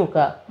atinze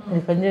kubyuka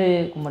reka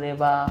njye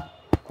kumureba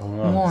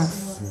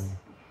umunsi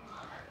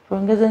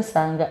ngeze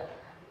nsanga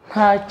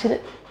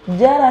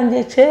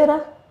byarangiye kera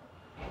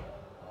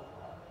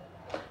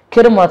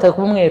umuntu atari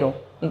kuba umweru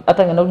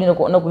atangira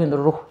no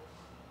guhindura uruhu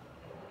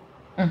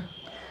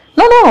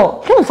noneho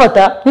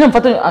nkimufata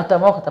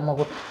atamaboko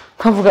atamaguru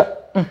nkavuga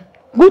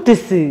gute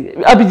se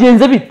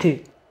abigenze bite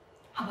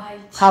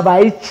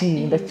habaye iki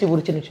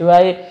ndakibura ikintu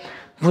kibaye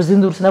vuza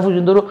induru sinavuze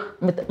induru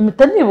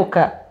mpita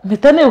nibuka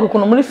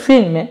ukuntu muri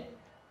filime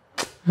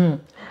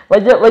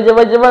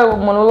bajya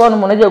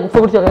umuntu agiye gupfa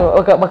gutya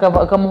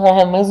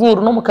bakamuhoha mu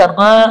mazuru no mu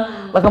kanwa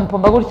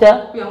bakamupomba gutya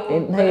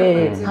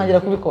ntangira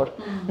kubikora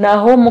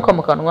nahomuka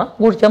mu kanwa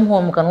gutya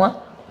muhoha mu kanwa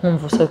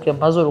nkumva usarukiye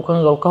amazuru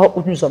ukagarukaho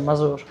unyuze mu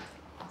mazuru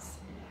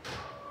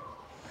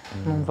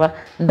numva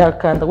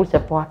ndakanda gutya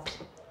papi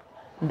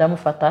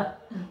ndamufata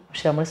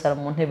mushyira muri salo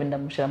mu ntebe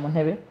ndamushyira mu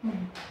ntebe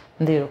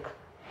ndiruka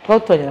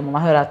twatugera mu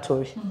mahoro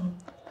atuye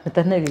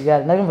mpita ntega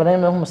igare nabimva nari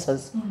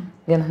nk'umusazi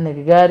ngenda ntega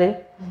igare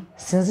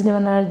sinzi niba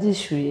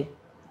nararyishyuye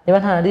niba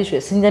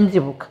ntanaryishyuye sinjya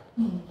mbyibuka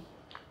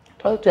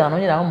twatuye ahantu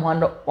nyine aho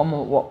umuhanda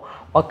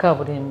wa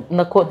kaburimbo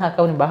nako nta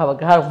kaburimbo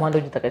habaga hari umuhanda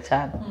w'igitaka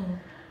cyane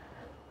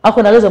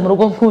ariko nageze mu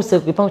rugo nkuse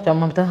ku gipangu cya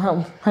mama mpita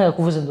ntanga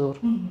kuvuza induru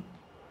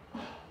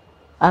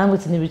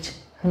arambwitse n'ibiki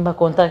nimba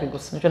kontake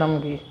gusa nicyo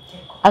namubwiye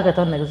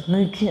agataho nageze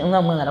niki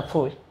umwana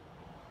arapfuye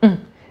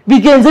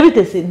bigenze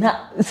bite se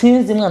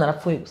sinzi umwana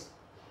arapfuye gusa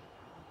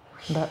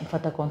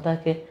ndamufata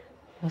kontake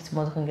bose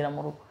imodoka ngira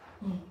mu rugo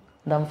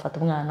ndamufata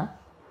umwana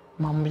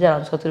mama mubyara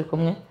wanjye turi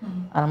kumwe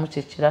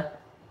aramukikira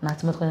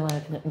natse imodoka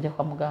njya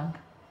kwa muganga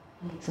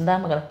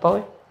sindahamagara papa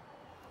we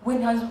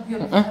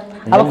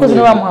abakozi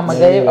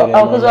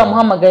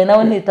bamuhamagaye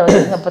nawe ntitaba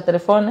nkapfa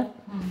telefone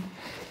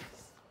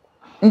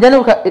njya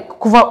nibuka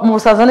kuva mu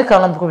busaza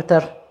n'ikanzu ku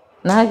bitaro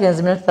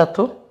nahagenze iminota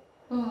 3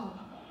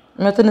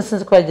 iminota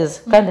nisinzi ko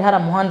yageze kandi hari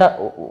umuhanda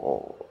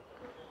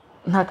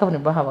nta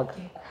kaburimbo habaga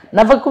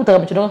nava kubutaga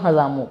mu kirongo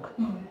nkazamuka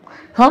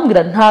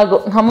nkambwira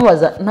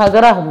nkamubaza ntago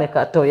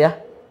arahumeka atoya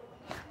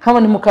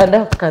nkabona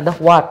imukanda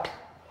wapi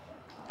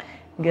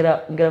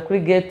ngera kuri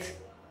gate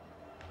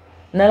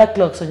nara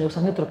clocks onye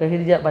gusa nkituruka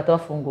hirya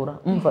batabafungura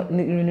umva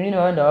ibintu nyine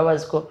babandi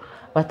babazi ko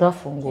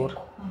batabafungura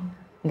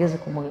ngeze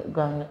ku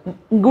muganga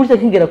gutya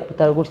nkigera ku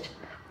bitaro gutya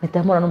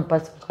mpita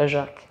n'umupasi witwa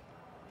Jacques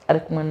ari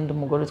kumwe n'undi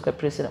mugore witwa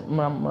Priscilla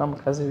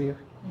muramukazi wiwe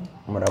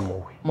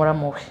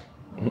muramuwe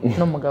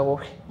n'umugabo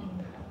we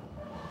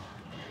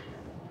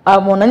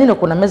abona nyine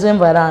ukuntu ameze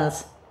yumva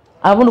yaranze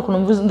abona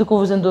ukuntu ndi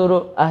kuvuza induru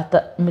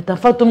mpita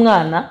mfata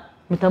umwana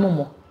mpita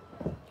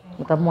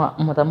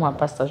mumuha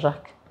Pastor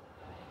Jacques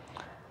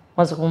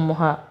maze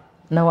kumuha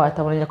nawe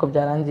atabonye ko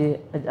byarangiye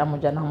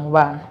amujyana mu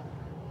bana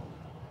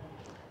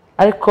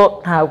ariko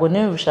ntabwo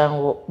nibisha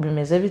ngo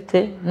bimeze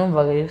bite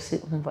numvaga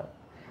yose umva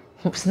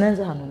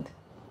sinenze hano ndi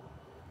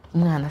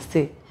umwana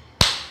se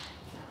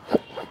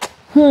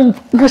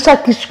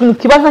nkashakisha ikintu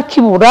kiba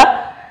nkakibura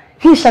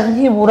nkishaka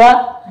nkibura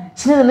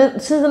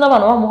sinzi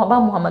n'abantu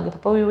bamuhamagaye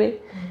papa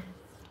wiwe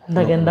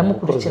ndagenda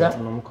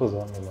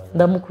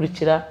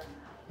ndamukurikira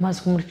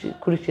maze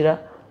kumukurikira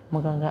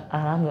muganga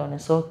arambwira ngo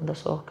nsohoke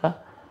ndasohoka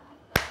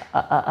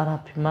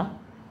arapima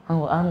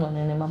ngo arambwira ngo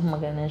ni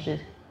mpamagara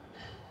nejeri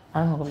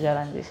arambwira ngo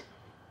byarangiye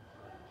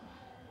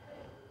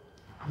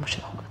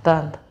amushyira ku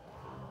gatanda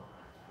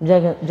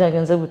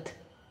byagenze gute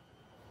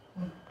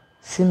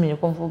simiye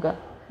ko mvuga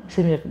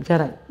simiye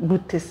byarangiye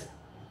gute se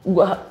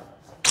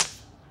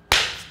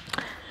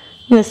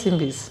nyine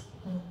simbizi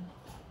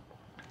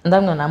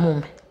ndamwe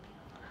namumpe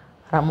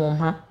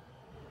aramumpa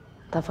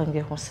ndava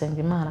ngiye kusenga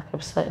Imana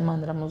kabisa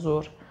Imana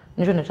iramuzura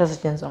nicyo nicaza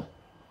kenzamo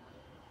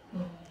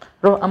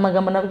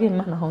amagambo nabwiye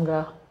Imana aho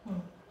ngaho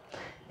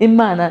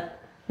Imana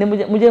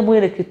mujye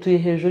muhereka ituye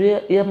hejuru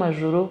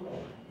y'amajuru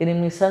iri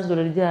mu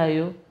isanzure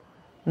ryayo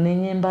ni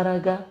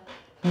inyembaraga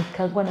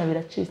ntikangwa na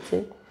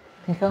biracitse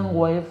ntikangwa ngo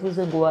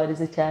wayivuze ngo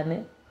warize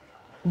cyane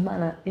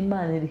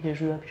Imana iri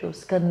hejuru ya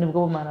byose kandi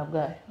nibwo bumana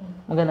bwayo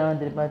mugana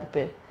abandi badi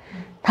pe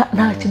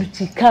nta kintu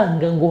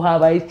kikanga ngo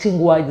habaye iki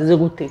ngo wagize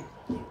gute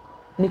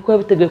niko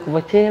biteguye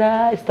kuva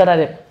kera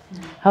istararema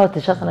haba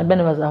tishaka na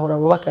bene bazahura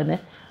bubakane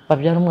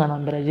babyara umwana wa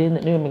mbere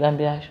agende niyo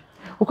migambi yayo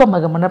uko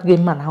amagambo nabwiye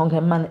Imana aho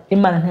ngaho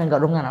Imana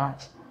ntiyangara umwana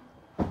wanjye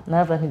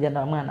naravuga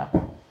nkigenda umwana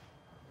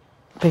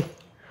pe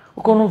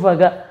uko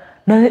numvaga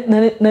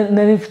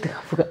nari mfite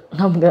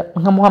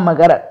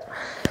nkamuhamagara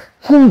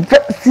nkumva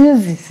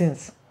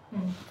sinzi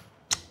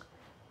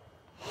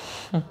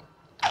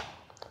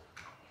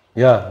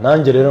ya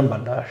nanjye rero mba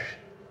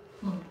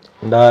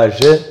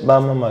ndaje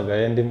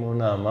bampamagaye ndi mu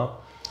nama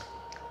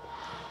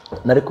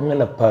nari kumwe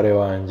na pare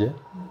wanjye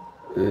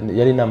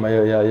yari inama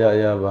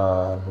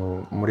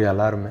y'abantu muri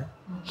alarme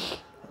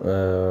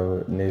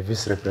ni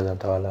vice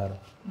representant wa alarme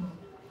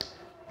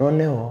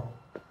noneho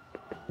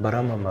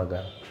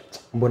barampamagara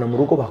mbona mu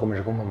rugo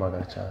bakomeje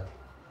kumpamagara cyane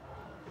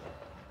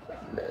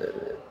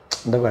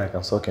ndabona reka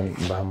nsohoke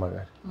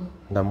mbahamagare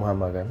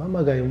ndamuhamagaye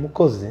mpamagaye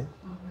umukozi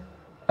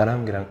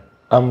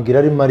ambwira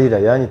ari marira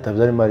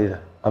yanyitabye ari marira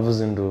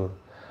avuze induru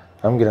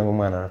ambwira ngo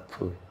umwana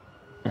arapfuye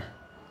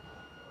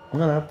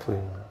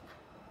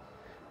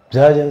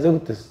byagenze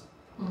gute se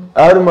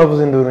arimo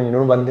avuze induru nyine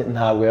urumva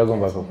ntabwo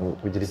yagombaga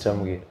kugira icyo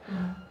ambwira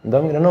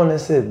ndambwira none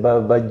se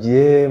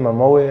bagiye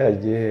mama we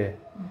agiye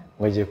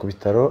ngo agiye ku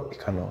bitaro i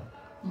Kanombe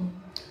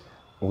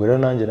ubwo rero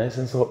nanjye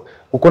nahise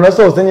uko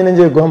nasohotse nyine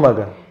ngiye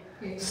guhamagara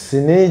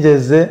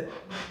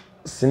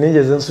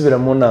sinigeze nsubira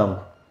mu nama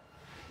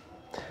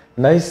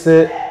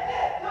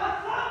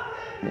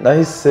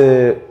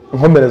nahise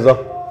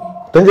nkomerezaho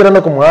tongera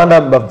no ku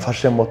muhanda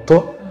bafashe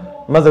moto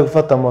maze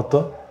gufata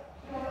moto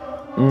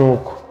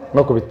nuko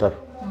no ku bitaro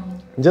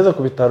ngeze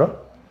ku bitaro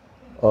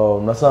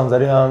nasanze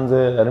ari hanze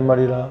arimo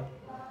arira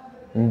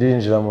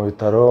ndinjira mu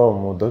bitaro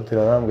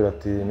umudogiteri arambwira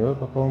ati niwe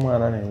papa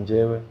w'umwana ni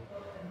njyewe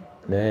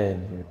ni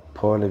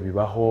Paul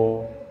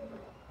bibaho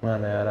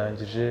umwana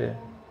yarangije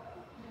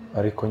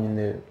ariko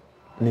nyine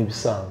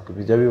nibisanzwe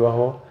bijya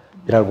bibaho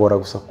biragora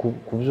gusa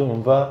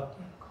kubyumva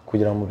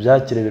kugira ngo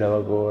mubyakire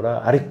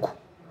birabagora ariko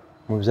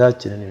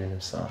mubyakire ni ibintu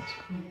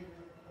bisanzwe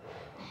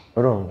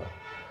urumva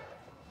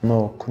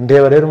nuko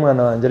ndeba rero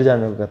umwana wanjye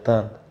aryamye ku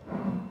gatanda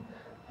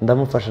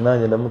ndamufashe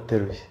nanjye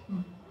ndamuteruye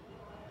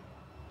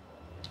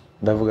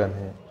ndavuga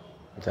nti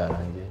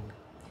byarangiye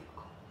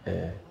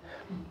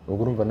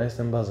ubwo urumva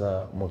nahise mbaza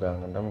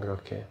muganga ndamubwira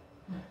okay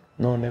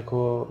none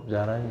ko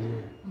byarangiye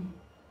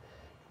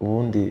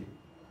ubundi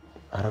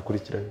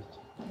harakurikira iki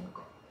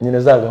nyine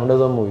za gahunda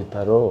zo mu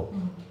bitaro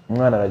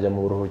umwana arajya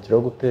mu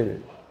buruhukiro gute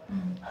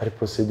hari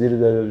procedure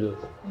ibyo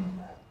byose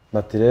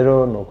nati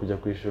rero no kujya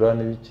kwishyura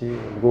n'ibiki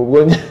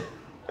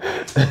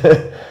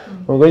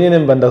ubwo nyine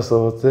mba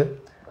ndasohotse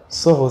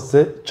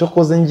cyo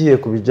koze ngiye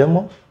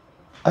kubijyamo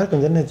ariko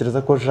njya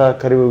ntekereza ko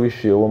shaka ari we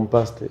wishyuye uwo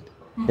mupasiteri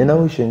ni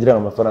nawe wishyuye ngira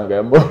amafaranga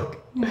ya morgue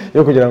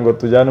yo kugira ngo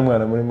tujyane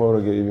umwana muri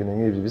morgue ibintu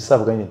nk'ibyo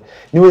bisabwa nyine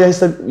niwe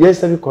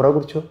yahise abikora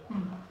gutyo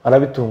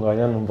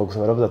arabitunganya numva gusa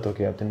baravuze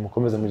ati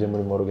mukomeze mujye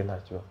muri morgue nta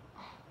kibazo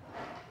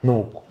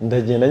nuko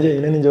ndagenda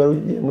njyenyine ninjye wari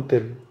ugiye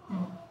muteruye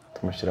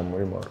tumushyira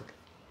muri morgue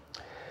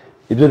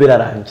ibyo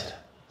birarangira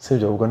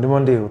sibyo ubwo ndimo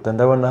ndihuta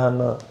ndabona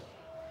hano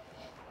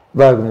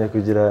bagumye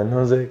kugira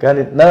ntuze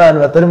kandi n'abantu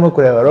batarimo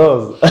kureba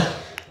roza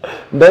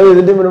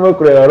ndabizi ndi murimo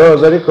kureba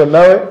roza ariko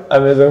nawe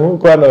ameze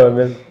nk'uko hano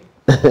bameze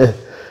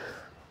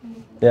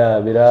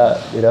ya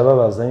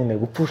birababaza nyine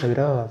gupfusha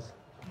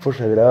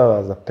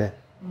birababaza pe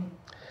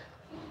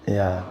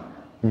ya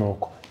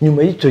nuko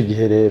nyuma y'icyo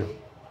gihe rero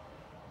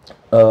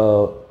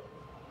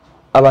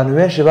abantu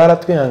benshi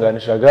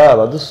baratwihanganishaga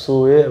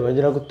abadusuye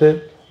abagira gute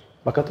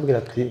bakatubwira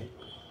ati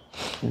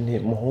ni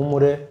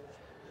muhumure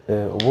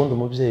ubundi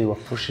umubyeyi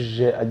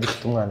wapfushije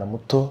agifite umwana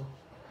muto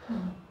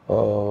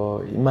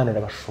Imana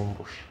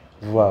irabashumbusha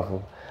vuba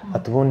vuba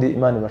ati ubundi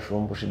Imana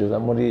ibashumbushiriza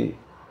muri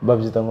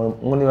babyita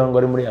ngo niba ngo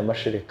ari muri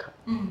amashereka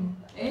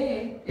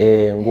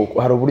ngo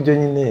hari uburyo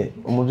nyine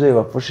umubyeyi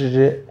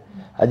wapfushije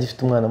agifite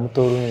umwana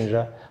muto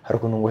w'uruhinja hari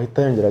ukuntu ngo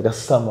ahita yongera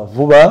agasama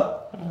vuba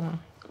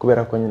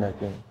kubera ko nyine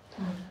akeneye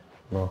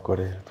nuko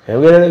rero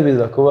twebwe rero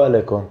biza kuba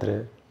le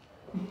contraire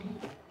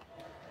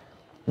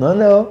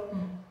noneho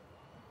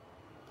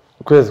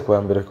ukwezi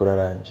kwa mbere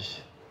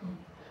kurarangiye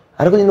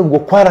ariko nyine ubwo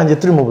kwarangiye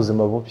turi mu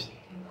buzima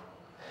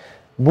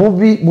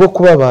bubi bwo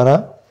kubabara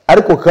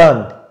ariko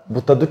kandi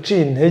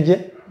butaduciye intege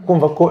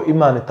kumva ko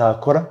Imana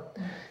itakora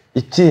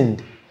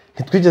ikindi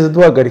ntitwigeze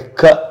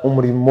duhagarika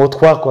umurimo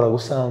twakora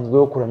gusanzwe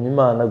wo kuramya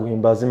Imana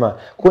guhimbaza Imana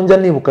kuko njya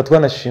nibuka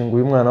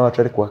twanashinguye umwana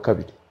wacu ari kuwa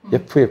kabiri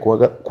yapfuye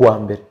kuwa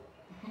mbere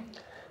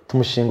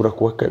tumushingura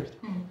kuwa kabiri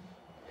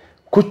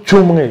ku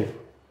cyumweru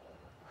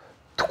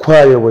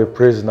twayoboye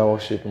praise na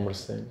worship mu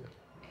rusengero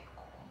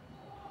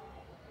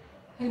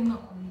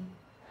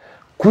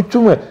ku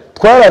cyumweru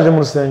twaraje mu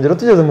rusengero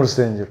tugeze mu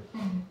rusengero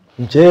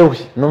njyewe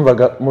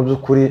numvaga mu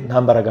by'ukuri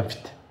nta mbaraga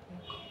mfite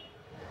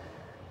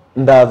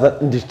ndaza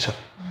ndicara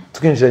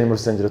twinjiranye mu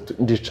rusengero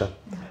ndicara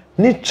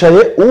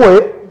nicaye uwe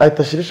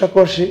ahita ashyira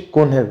ishakoshi ku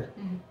ntebe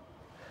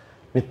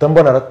mpita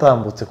mbona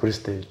aratambutse kuri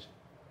stage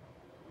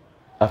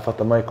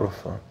afata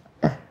microphone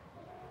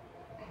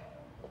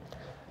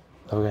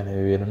ndavuga nti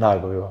ibi bintu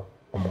ntabwo bibaho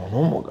umuntu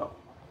w'umugabo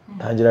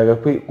ntangiraga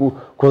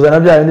kuzana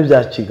bya bindi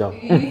bya kigabo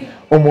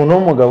umuntu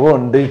w'umugabo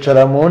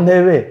ndicara mu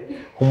ntebe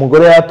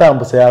umugore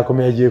yatambutse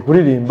yakomeye agiye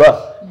kuririmba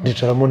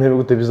ndicara mu ntebe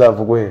gute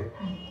bizavugwa he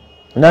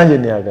nanjye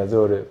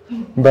nihagazeho rero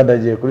mba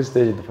ndagiye kuri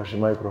stage dufashe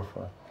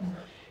microphone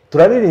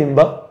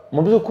turaririmba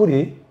mu by'ukuri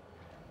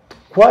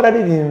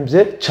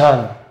twararirimbye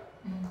cyane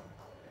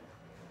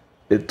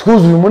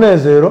twuzuye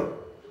umunezero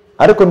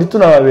ariko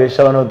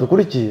ntitunababesha abantu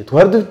badukurikiye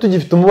twari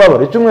tugifite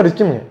umubabaro icyumweru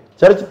kimwe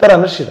cyari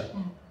kitaranashira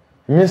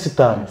iminsi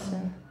 5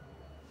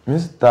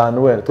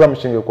 wenda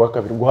twamushingiye kuwa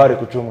kabiri guhare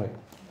ku cyumweru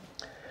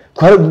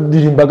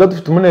twaririmbaga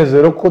dufite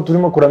umunezero kuko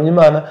turimo kuramya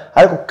Imana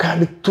ariko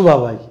kandi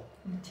tubabaye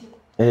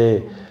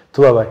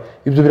tubabaye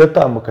ibyo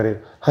biratambuka rero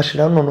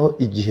hashira noneho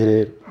igihe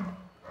rero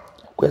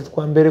kwezi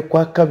kwa mbere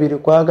kwa kabiri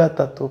kwa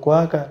gatatu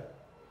kwa kane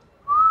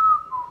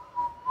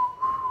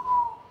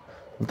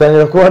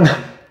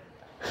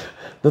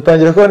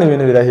dutangira kubona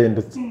ibintu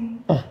birahindutse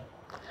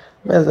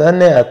mezi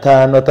 4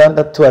 5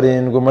 6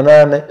 7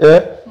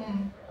 8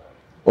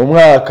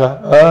 umwaka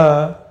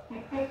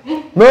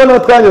none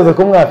twageze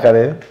ku mwaka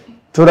rero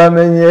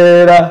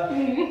turamenyera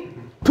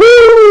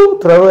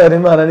turabona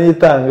Imana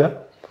niyitanga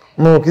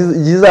nuko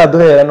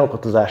izaduhera nuko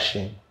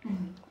tuzashima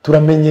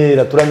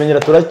turamenyera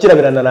turakira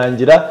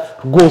biranarangira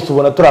rwose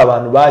ubona turi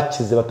abantu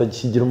bakize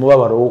batagishigira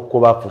umubabaro w'uko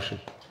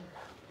bapfushije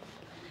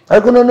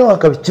ariko noneho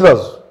hakaba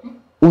ikibazo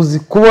uzi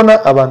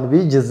kubona abantu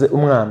bigeze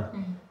umwana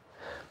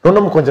none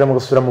mukongera mu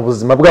gusubira mu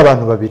buzima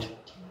bw'abantu babiri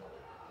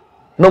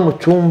no mu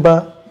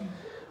cyumba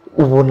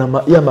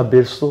ubona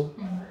y'amaberso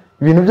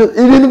ibintu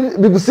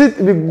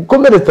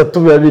bigukomeretsa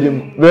biba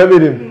birimo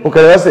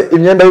ukareba se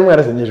imyenda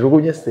y'umwana asengeje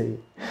ugumye se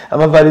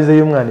amavarize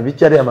y'umwana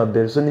ibiki ari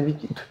amaberso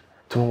n'ibiki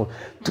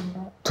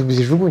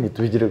tubijugunye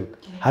tubigire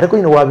gute ariko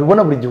nyine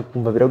wabibona buri gihe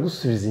ukumva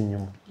biragusubiza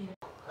inyuma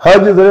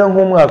hageze rero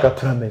nk'umwaka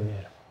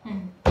turamenyera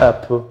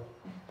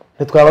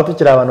ntitwaba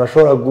tukiri abantu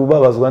bashobora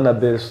kubabazwa na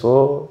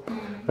berso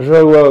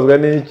bashobora kubabazwa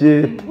n'iki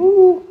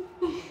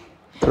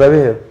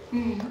turabiheba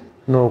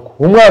nuko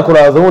umwaka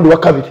uraza wundi wa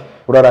kabiri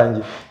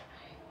urarangira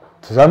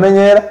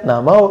tuzamenyera ni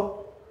amahoro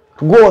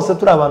rwose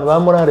turi abantu ba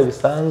morale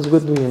bisanzwe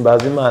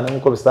duhimbaza Imana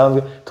nk'uko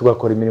bisanzwe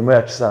tugakora imirimo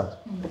yacu isanzwe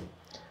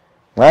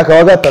mwaka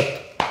wa gatatu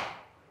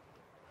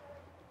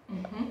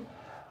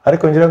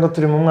ariko ngira ngo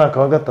turi mu mwaka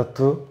wa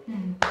gatatu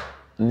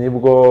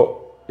nibwo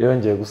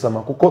yongeye gusama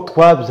kuko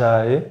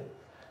twabyaye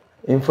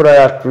imfura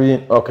yacu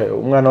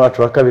umwana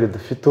wacu wa kabiri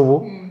dufite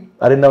ubu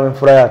ari nawe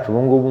imfura yacu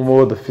ubu ngubu mu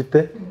bo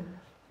dufite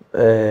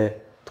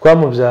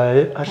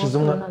twamubyaye hashize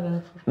umwana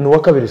ni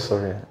uwa kabiri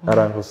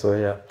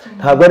arangusoya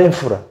ntabwo ari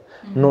imfura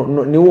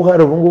niwe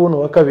uhari ubu ngubu ni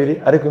uwa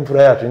kabiri ariko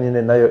imfura yacu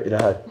nyine nayo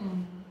irahari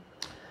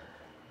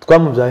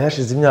twamubyaye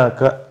hashize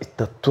imyaka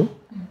 3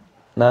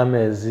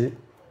 n'amezi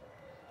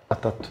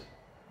 3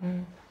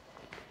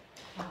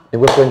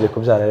 nibwo twongeye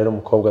kubyara rero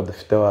umukobwa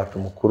dufite wacu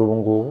mukuru ubu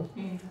ngubu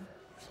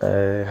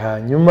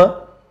hanyuma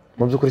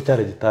mu by'ukuri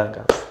cyari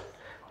gitangaza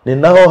ni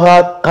naho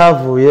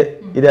havuye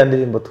iriya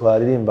ndirimbo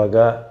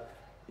twaririmbaga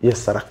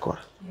Yesu arakora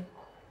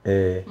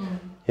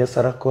Yesu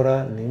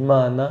arakora ni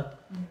Imana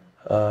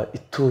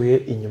ituye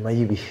inyuma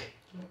y'ibihe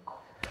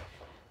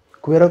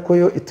kubera ko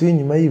yo ituye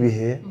inyuma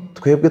y'ibihe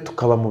twebwe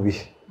tukaba mu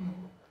bihe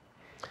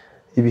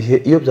ibihe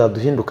iyo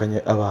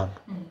byaduhindukanye abantu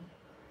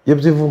iyo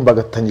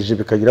byivumbagatanyije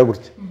bikagira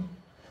gutya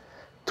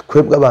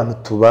twebwe abantu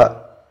tuba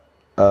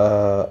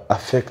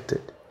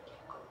affected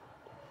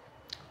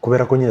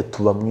kubera ko nyine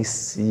tuba mu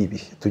isi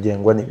y'ibihe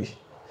tugengwa n'ibihe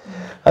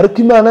ariko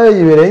Imana yo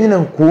yibereye nyine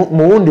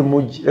mu wundi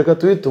mujyi reka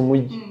tuyite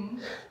umujyi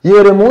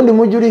yibereye mu wundi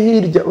mujyi uri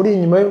hirya uri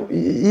inyuma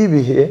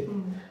y'ibihe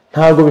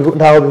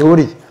ntaho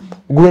bihuriye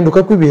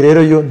guhinduka kw'ibihe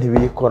rero yo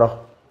ntibiyikoraho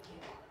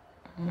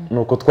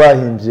nuko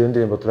twahimbye iyo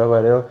ndirimbo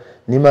turavuga rero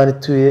ni Imana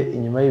ituye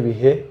inyuma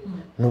y'ibihe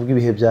nubwo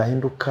ibihe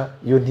byahinduka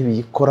yo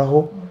ntibiyikoraho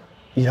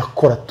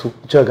irakora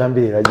icyo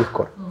yagambiriye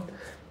iragikora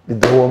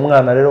biduha uwo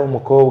mwana rero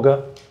w'umukobwa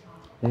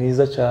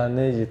mwiza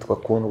cyane yitwa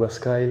Kundwa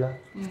Skyla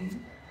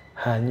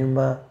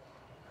hanyuma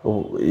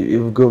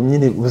ubwo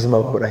nyine ubuzima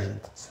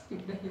burahindutse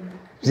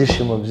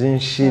byishimo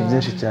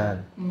byinshi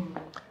cyane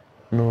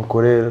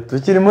nuko rero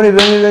tukiri muri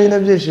ibyo ngibyo nyine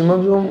byishimo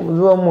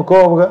by'uwo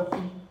mukobwa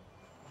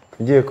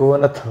tugiye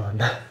kubona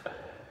tubona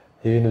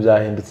ibintu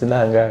byahindutse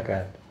n'ahangaha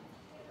kandi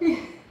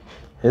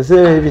ese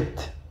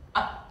bite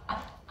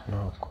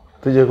nuko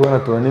tugiye kubona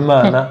tubona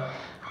Imana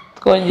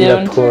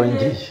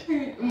iratwongeye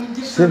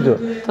sibyo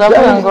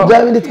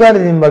bya bindi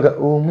twaririmbaga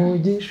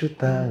umugisha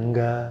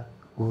utanga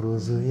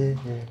uruzuye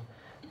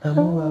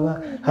ntamubaba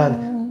hano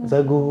nza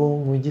guha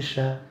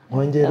umugisha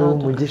nkongera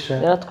umugisha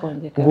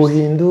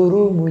guhindura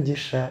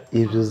umugisha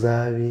ibyo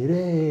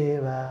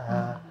uzabireba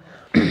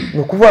ni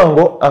ukuvuga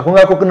ngo ako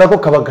ngako nako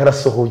kaba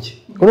karasohoye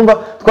urumva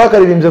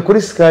twakaririmbye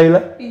kuri Skyla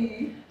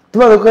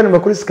tumaze kuririmba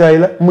kuri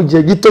Skyla mu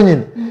gihe gito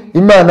nyine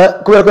Imana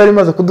kubera ko yari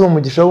imaze kuduha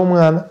umugisha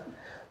w'umwana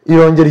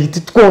irongera ihita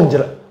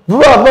itwongera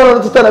vuba vuba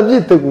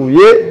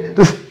tutanabyiteguye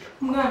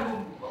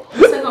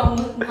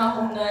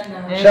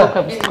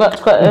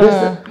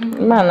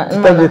Imana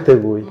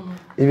tutabyiteguye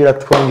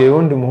ibiratwongeye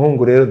undi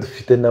muhungu rero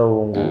dufite nawe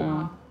ubu ngubu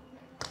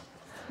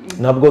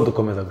nabwo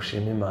dukomeza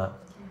gushima Imana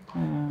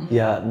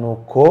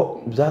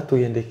nuko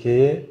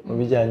byatugendekeye mu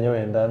bijyanye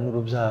wenda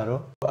n'urubyaro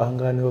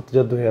ahangaha niho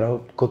tujya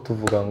duheraho ko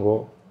tuvuga ngo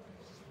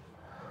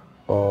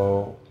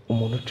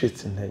umuntu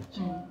ucitse intege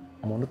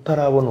umuntu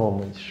utarabona uwo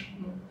mugisha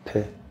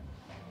pe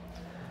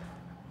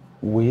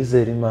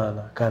wizera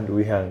Imana kandi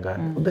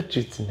wihangane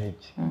udacitse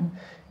intege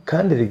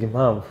kandi riga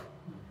impamvu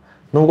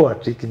nubwo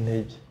wacika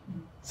intege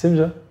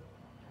sibyo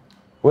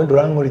wenda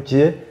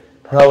urankurikiye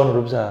nturabona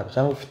urubyaro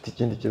cyangwa ufite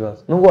ikindi kibazo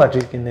nubwo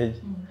wacika intege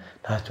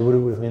ntacyo buri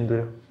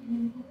buhindureho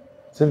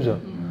sibyo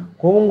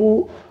nk'ubu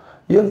ngubu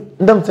iyo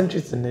ndamutse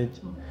ncitse intege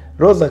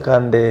Roza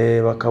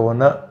kande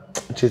bakabona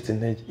ncitse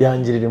intege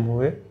yangirira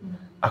impuhwe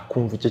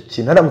akumva icyo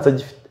kintu aramutse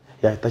agifite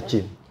yahita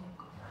akimpa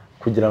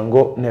kugira ngo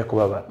ne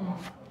kubabara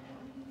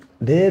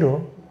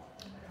rero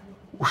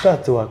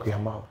ushatse wakwiha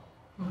amahoro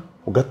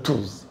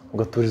ugatuza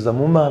ugaturiza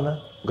mu Mana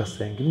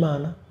ugasenga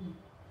Imana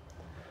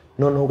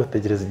noneho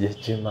ugategereza igihe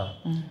cy'Imana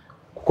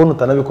kuko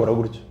nutanabikora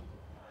gutyo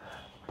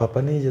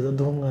papa ntiyigeze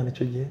aduha umwana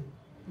icyo gihe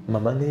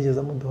mama ntiyigeze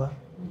amuduha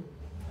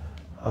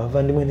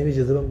abavandimwe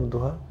ntibigeze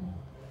bamuduha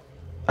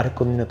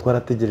ariko nyine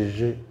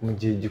twarategereje mu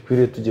gihe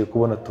gikwiriye tugiye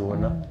kubona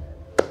tubona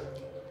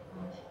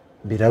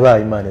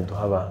birabaye Imana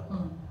iduha abantu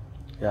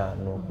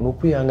ni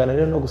ukwihangana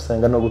rero no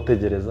gusenga no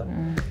gutegereza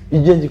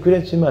igihe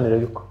gikwiriye cy'Imana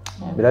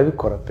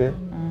birabikora pe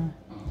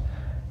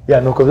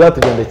nuko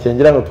byatugendekeye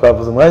ngira ngo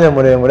twavuze umwanya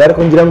muremure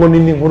ariko ngira ngo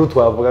nini nkuru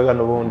twavugaga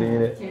n'ubundi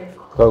nyine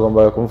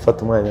twagombaga kumufata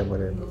umwanya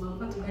muremure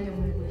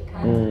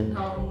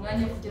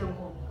umwanya kugira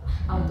ngo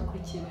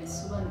abadukurikiye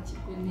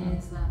basobanukirwe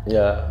neza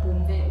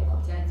bumve uko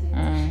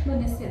byagenze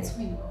none se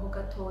nsubiraho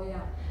gatoya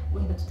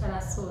wenda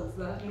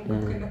tutarasoza nubwo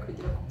twenda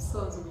kugera ku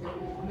musozo kugira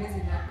ngo ukomeze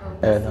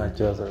nta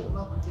kibazo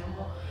kugira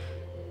ngo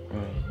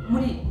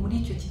muri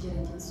icyo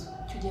kigeragezo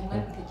icyo gihe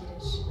mwari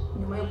mutegereje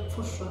nyuma yo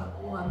gupfusha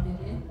uwa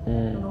mbere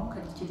noneho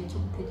ukagira igihe cyo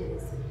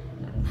gutegereza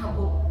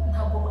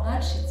ntabwo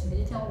mwacitse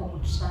intege cyangwa ngo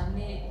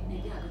mucane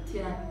intege hagati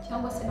yanyu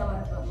cyangwa se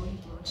n'abandi babonye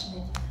igihe baca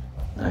intege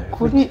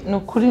ni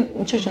ukuri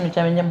nicyo kintu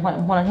cyamenye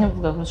mpora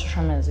nkivuga kuri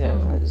social media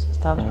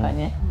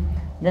zitandukanye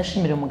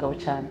ndashimira umugabo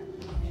cyane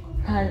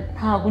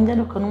ntabwo njya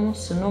nuka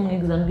n'umunsi n'umwe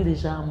mbwira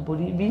ijambo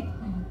ribi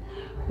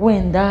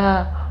wenda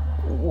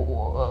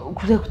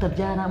kuri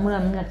kutabyara muri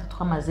aya myaka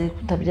twamaze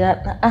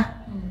kutabyara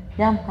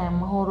yampaye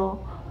amahoro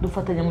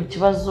dufatanya mu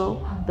kibazo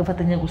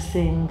dufatanya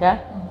gusenga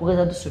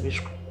kugeza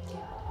dusubijwe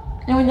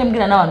niho njya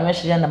mbwira n'abantu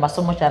benshi yandi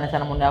amasomo cyane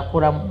cyane umuntu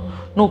yakuramo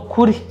ni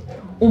ukuri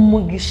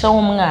umugisha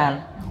w'umwana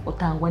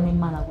utangwa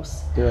n'Imana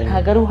gusa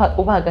ntabwo ari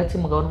uba hagati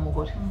y'umugabo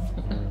n'umugore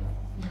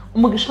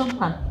umugisha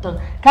w'umwana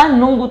kandi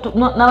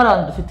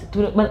n'abantu dufite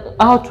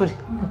aho turi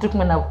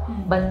kumwe nabo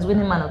barinzwe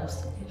n'Imana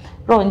gusa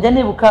rero njya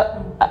nibuka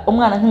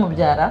umwana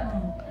nk'imubyara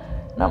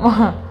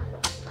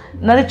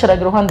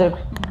naricaraga iruhande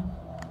rwe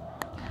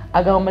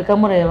agahumeka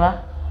amureba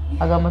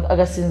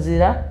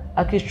agasinzira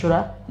akicura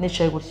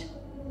nicaye gutya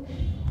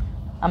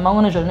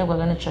amanywa n'ijoro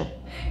nibwaga nicaye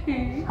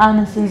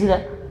hano nsinzira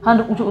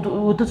hano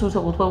ubututsi busa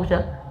gutwa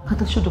gutya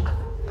nkatashuduka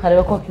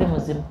nkareba ko akiri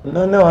muzima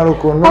noneho hari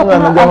ukuntu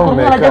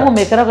umwana ajya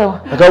ahumeka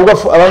akavuga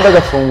abandi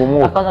agafunga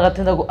umwuka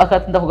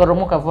akatinda kugarura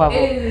umwuka vuba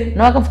vuba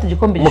nawe akamufite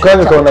igikombe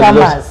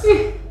cy'amazi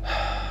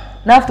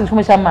nawe afite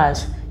igikombe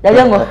cy'amazi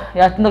yagira ngo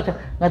yatinda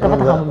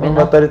ngatafata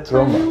nkamumena atari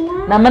trauma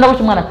namena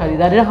gutya umwana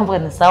akarira rero nkavuga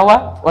ni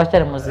sawa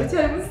wacyari muzima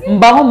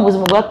mbaho mu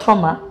buzima bwa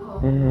trauma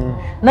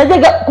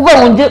najyaga kuvuga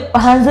ngo njye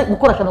hanze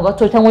gukora akantu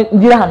gato cyangwa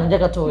ngira ahantu njya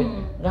gatoya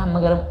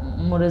ngahamagara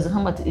murezi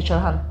nk'amati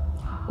icara hano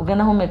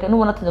ugana humeka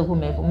nubona atinda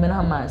guhumeka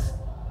umenaho amazi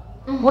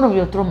ubona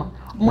biyo trauma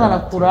umwana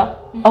akura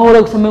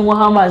ahora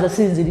gusemenywaho amazi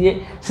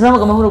asinziriye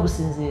sinavuga amahoro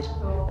gusinzira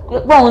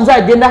kuvuga ngo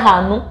nzagenda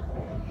ahantu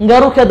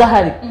ngaruke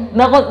adahari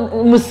nako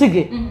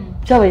musige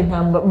cyabaye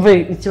intamba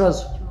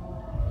ikibazo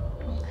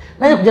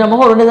naje kugira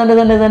amahoro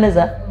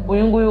neza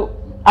uyu nguyu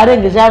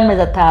arengeje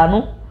amezi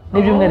 5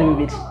 n'ibyumweru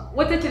 2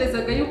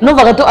 watekerezaga yuko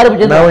numvaga to ari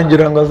bugenda nawe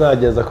ngira ngo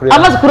azageza kuri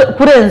amazi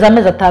kurenza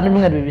amezi 5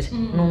 n'ibyumweru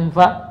 2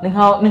 numva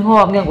ni nko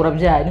wambwiye ngo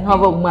urabyaye ni nko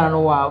wavuga umwana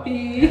wawe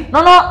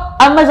none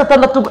amezi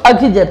 6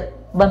 akigera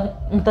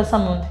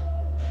mutasamundi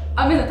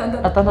amezi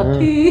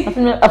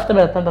 6 afite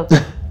amezi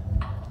 6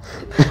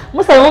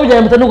 musabe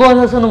mubyaye mutanubwo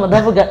nsa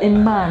n'umudavuga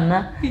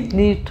Imana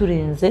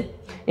niturenze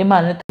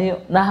Imana niyo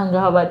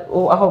nahangaha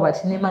aho bari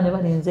n'Imana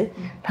ibarinze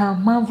nta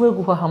mpamvu yo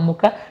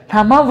guhahamuka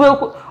nta mpamvu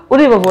yo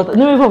uribavota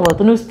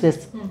n'ibivovota no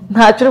stress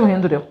nta cyo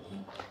muhindureho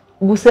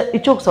gusa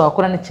icyo gusa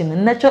wakora ni kimwe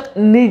nacyo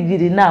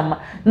nigira inama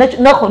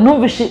nako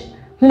numvishe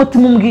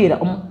nk'umutima umbwira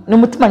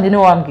n'umutima njye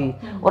niwe wambwiye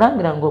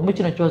urambwira ngo mu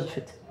kino kibazo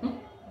ufite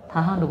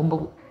nta handi ugomba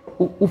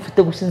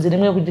ufite gusinzira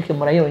imwe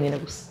kugikemura yonyine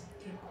gusa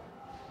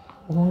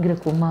ubungire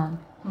ku Mana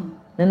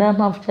nena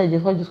mpamvu cyagiye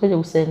twagiye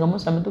gusenga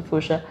munsi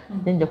amedufusha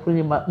njya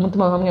kuririmba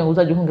umutima wamwe ngo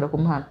uzajye uhungira ku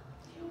Mana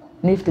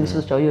nifite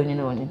igisubizo cyawe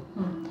yonyine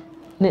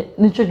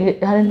nico gihe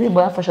hari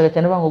indirimbo yafashaga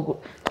cyane bango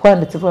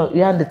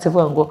yanditse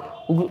vuga ngo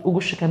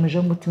ugushikamije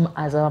umutima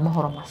azaba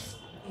amahoro masa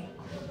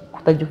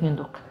kutajya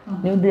uhinduka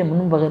niyo ndirimbo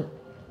numvaga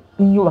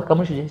inyubaka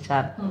muri gihe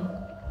cyane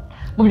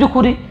mu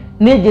byukuri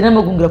negera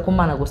no gungira ku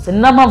Mana gusa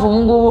nina mpamvu ubu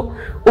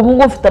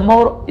ngubu mfite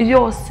amahoro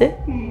yose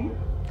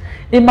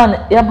Imana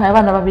yampaye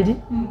abana 2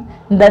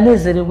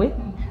 ndanezerewe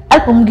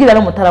ariko mbwira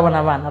no mutarabona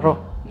abana ro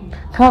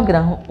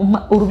nkababwira ngo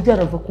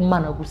urubyaro ruva ku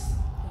Mana gusa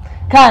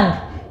kandi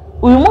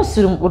uyu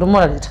munsi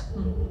urumurarira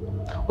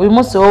uyu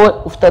munsi wowe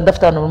ufite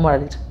adafite abantu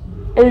urumurarira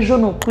ejo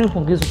no kuri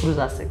nkubwiza ukuri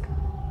zaseka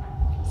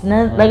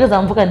nageze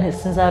mvuga nti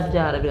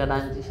sinzabyara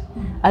birarangiye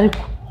ariko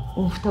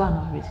ufite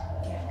abana 2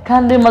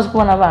 kandi maze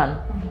kubona abana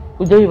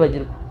ujya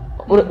wibagirwa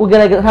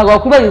ugerageza ntabwo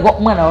wakwibagirwa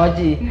umwana wawe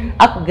agiye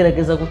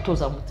akugerageza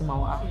gutuza umutima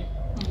wawe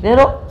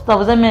rero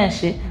tutavuze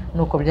menshi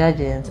nuko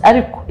byagenze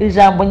ariko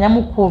ijambo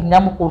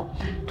nyamukuru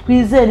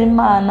twizere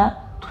Imana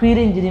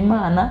twiringire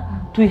Imana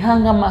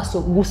tuyihange amaso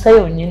gusa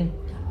yonyine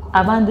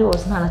abandi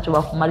bose nta nacyo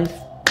bakumarira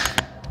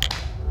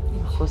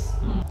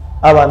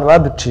abantu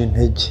baduciye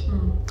intege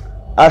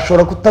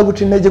ashobora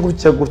kutaguca intege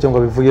gutya ngo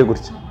bivuge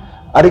gutya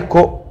ariko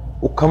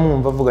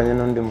ukamwumva avuganye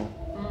n'undi muntu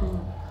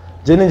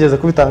njye nigeze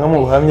kubitangamo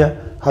ubuhamya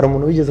hari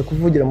umuntu wigeze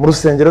kuvugira mu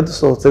rusengero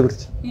dusohotse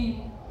gutya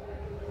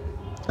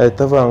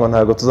ahita avuga ngo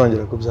ntabwo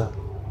tuzongera kubyara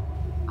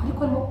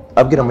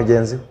abwira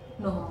mugenzi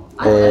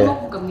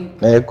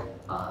we yego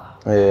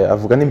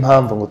avuga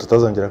n'impamvu ngo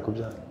tutazongera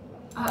kubyara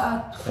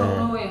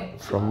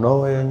from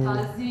nowhere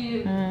nyine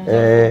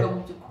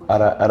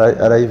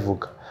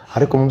arayivuga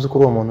ariko mu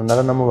by'ukuri uwo muntu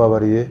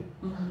naranamubabariye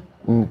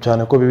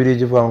cyane ko Bibiliya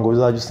ijya ivuga ngo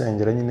uzajya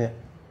usengera nyine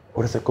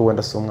uretse ko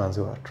wenda si umwanzi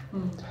wacu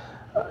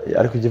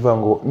ariko ijya ivuga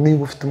ngo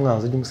niba ufite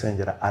umwanzi ujye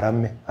umusengera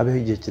arame abeho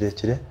igihe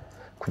kirekire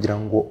kugira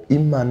ngo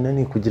Imana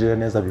nikugirira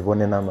neza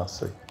bibone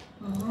n'amaso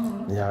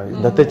ye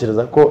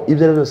ndatekereza ko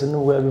ibyo ari byose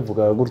nubwo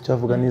yabivugaga gutyo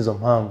avuga n'izo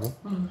mpamvu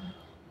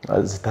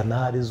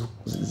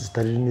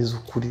zitari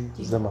n'iz'ukuri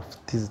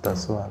z'amafuti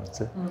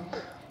zitasobanutse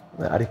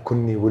ariko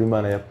nibura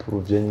Imana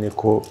yapuruvye nyine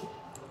ko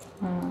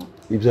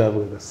ibyo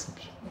yavugaga si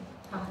byo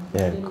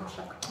yego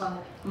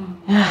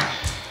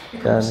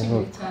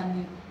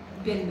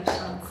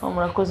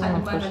murakoze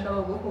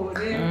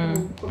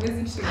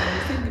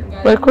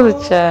murakoze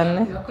cyane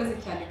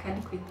kandi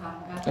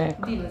kwitanga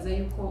ndibaza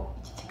yuko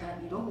iki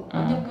kiganiro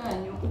ubuhamya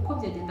bwanyu uko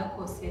byagenda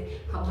kose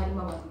haba harimo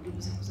abantu bari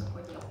buze kuza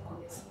kongera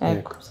gukomeza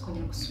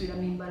kongera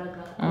gusubiramo imbaraga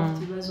bafite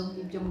ibibazo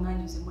nk'ibyo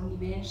mwanyuzemo ni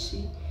benshi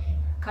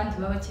kandi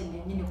baba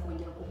bakeneye nyine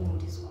kongera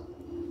guhumurizwa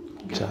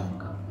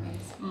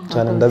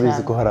cyane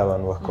ndabizi ko hari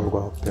abantu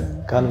bakorwaho pe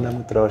kandi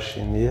namwe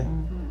turabashimiye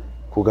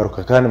kugaruka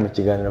kandi mu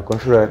kiganiro ku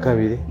nshuro ya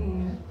kabiri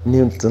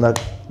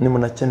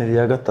nimunakenera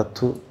iya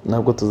gatatu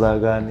nabwo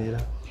tuzaganira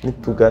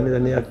nituganira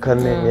n'iya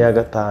kane n'iya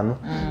gatanu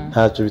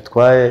ntacyo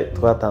bitwaye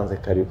twatanze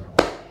karibu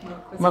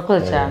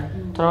murakoze cyane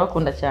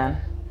turabakunda cyane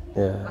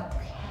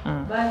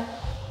Bye.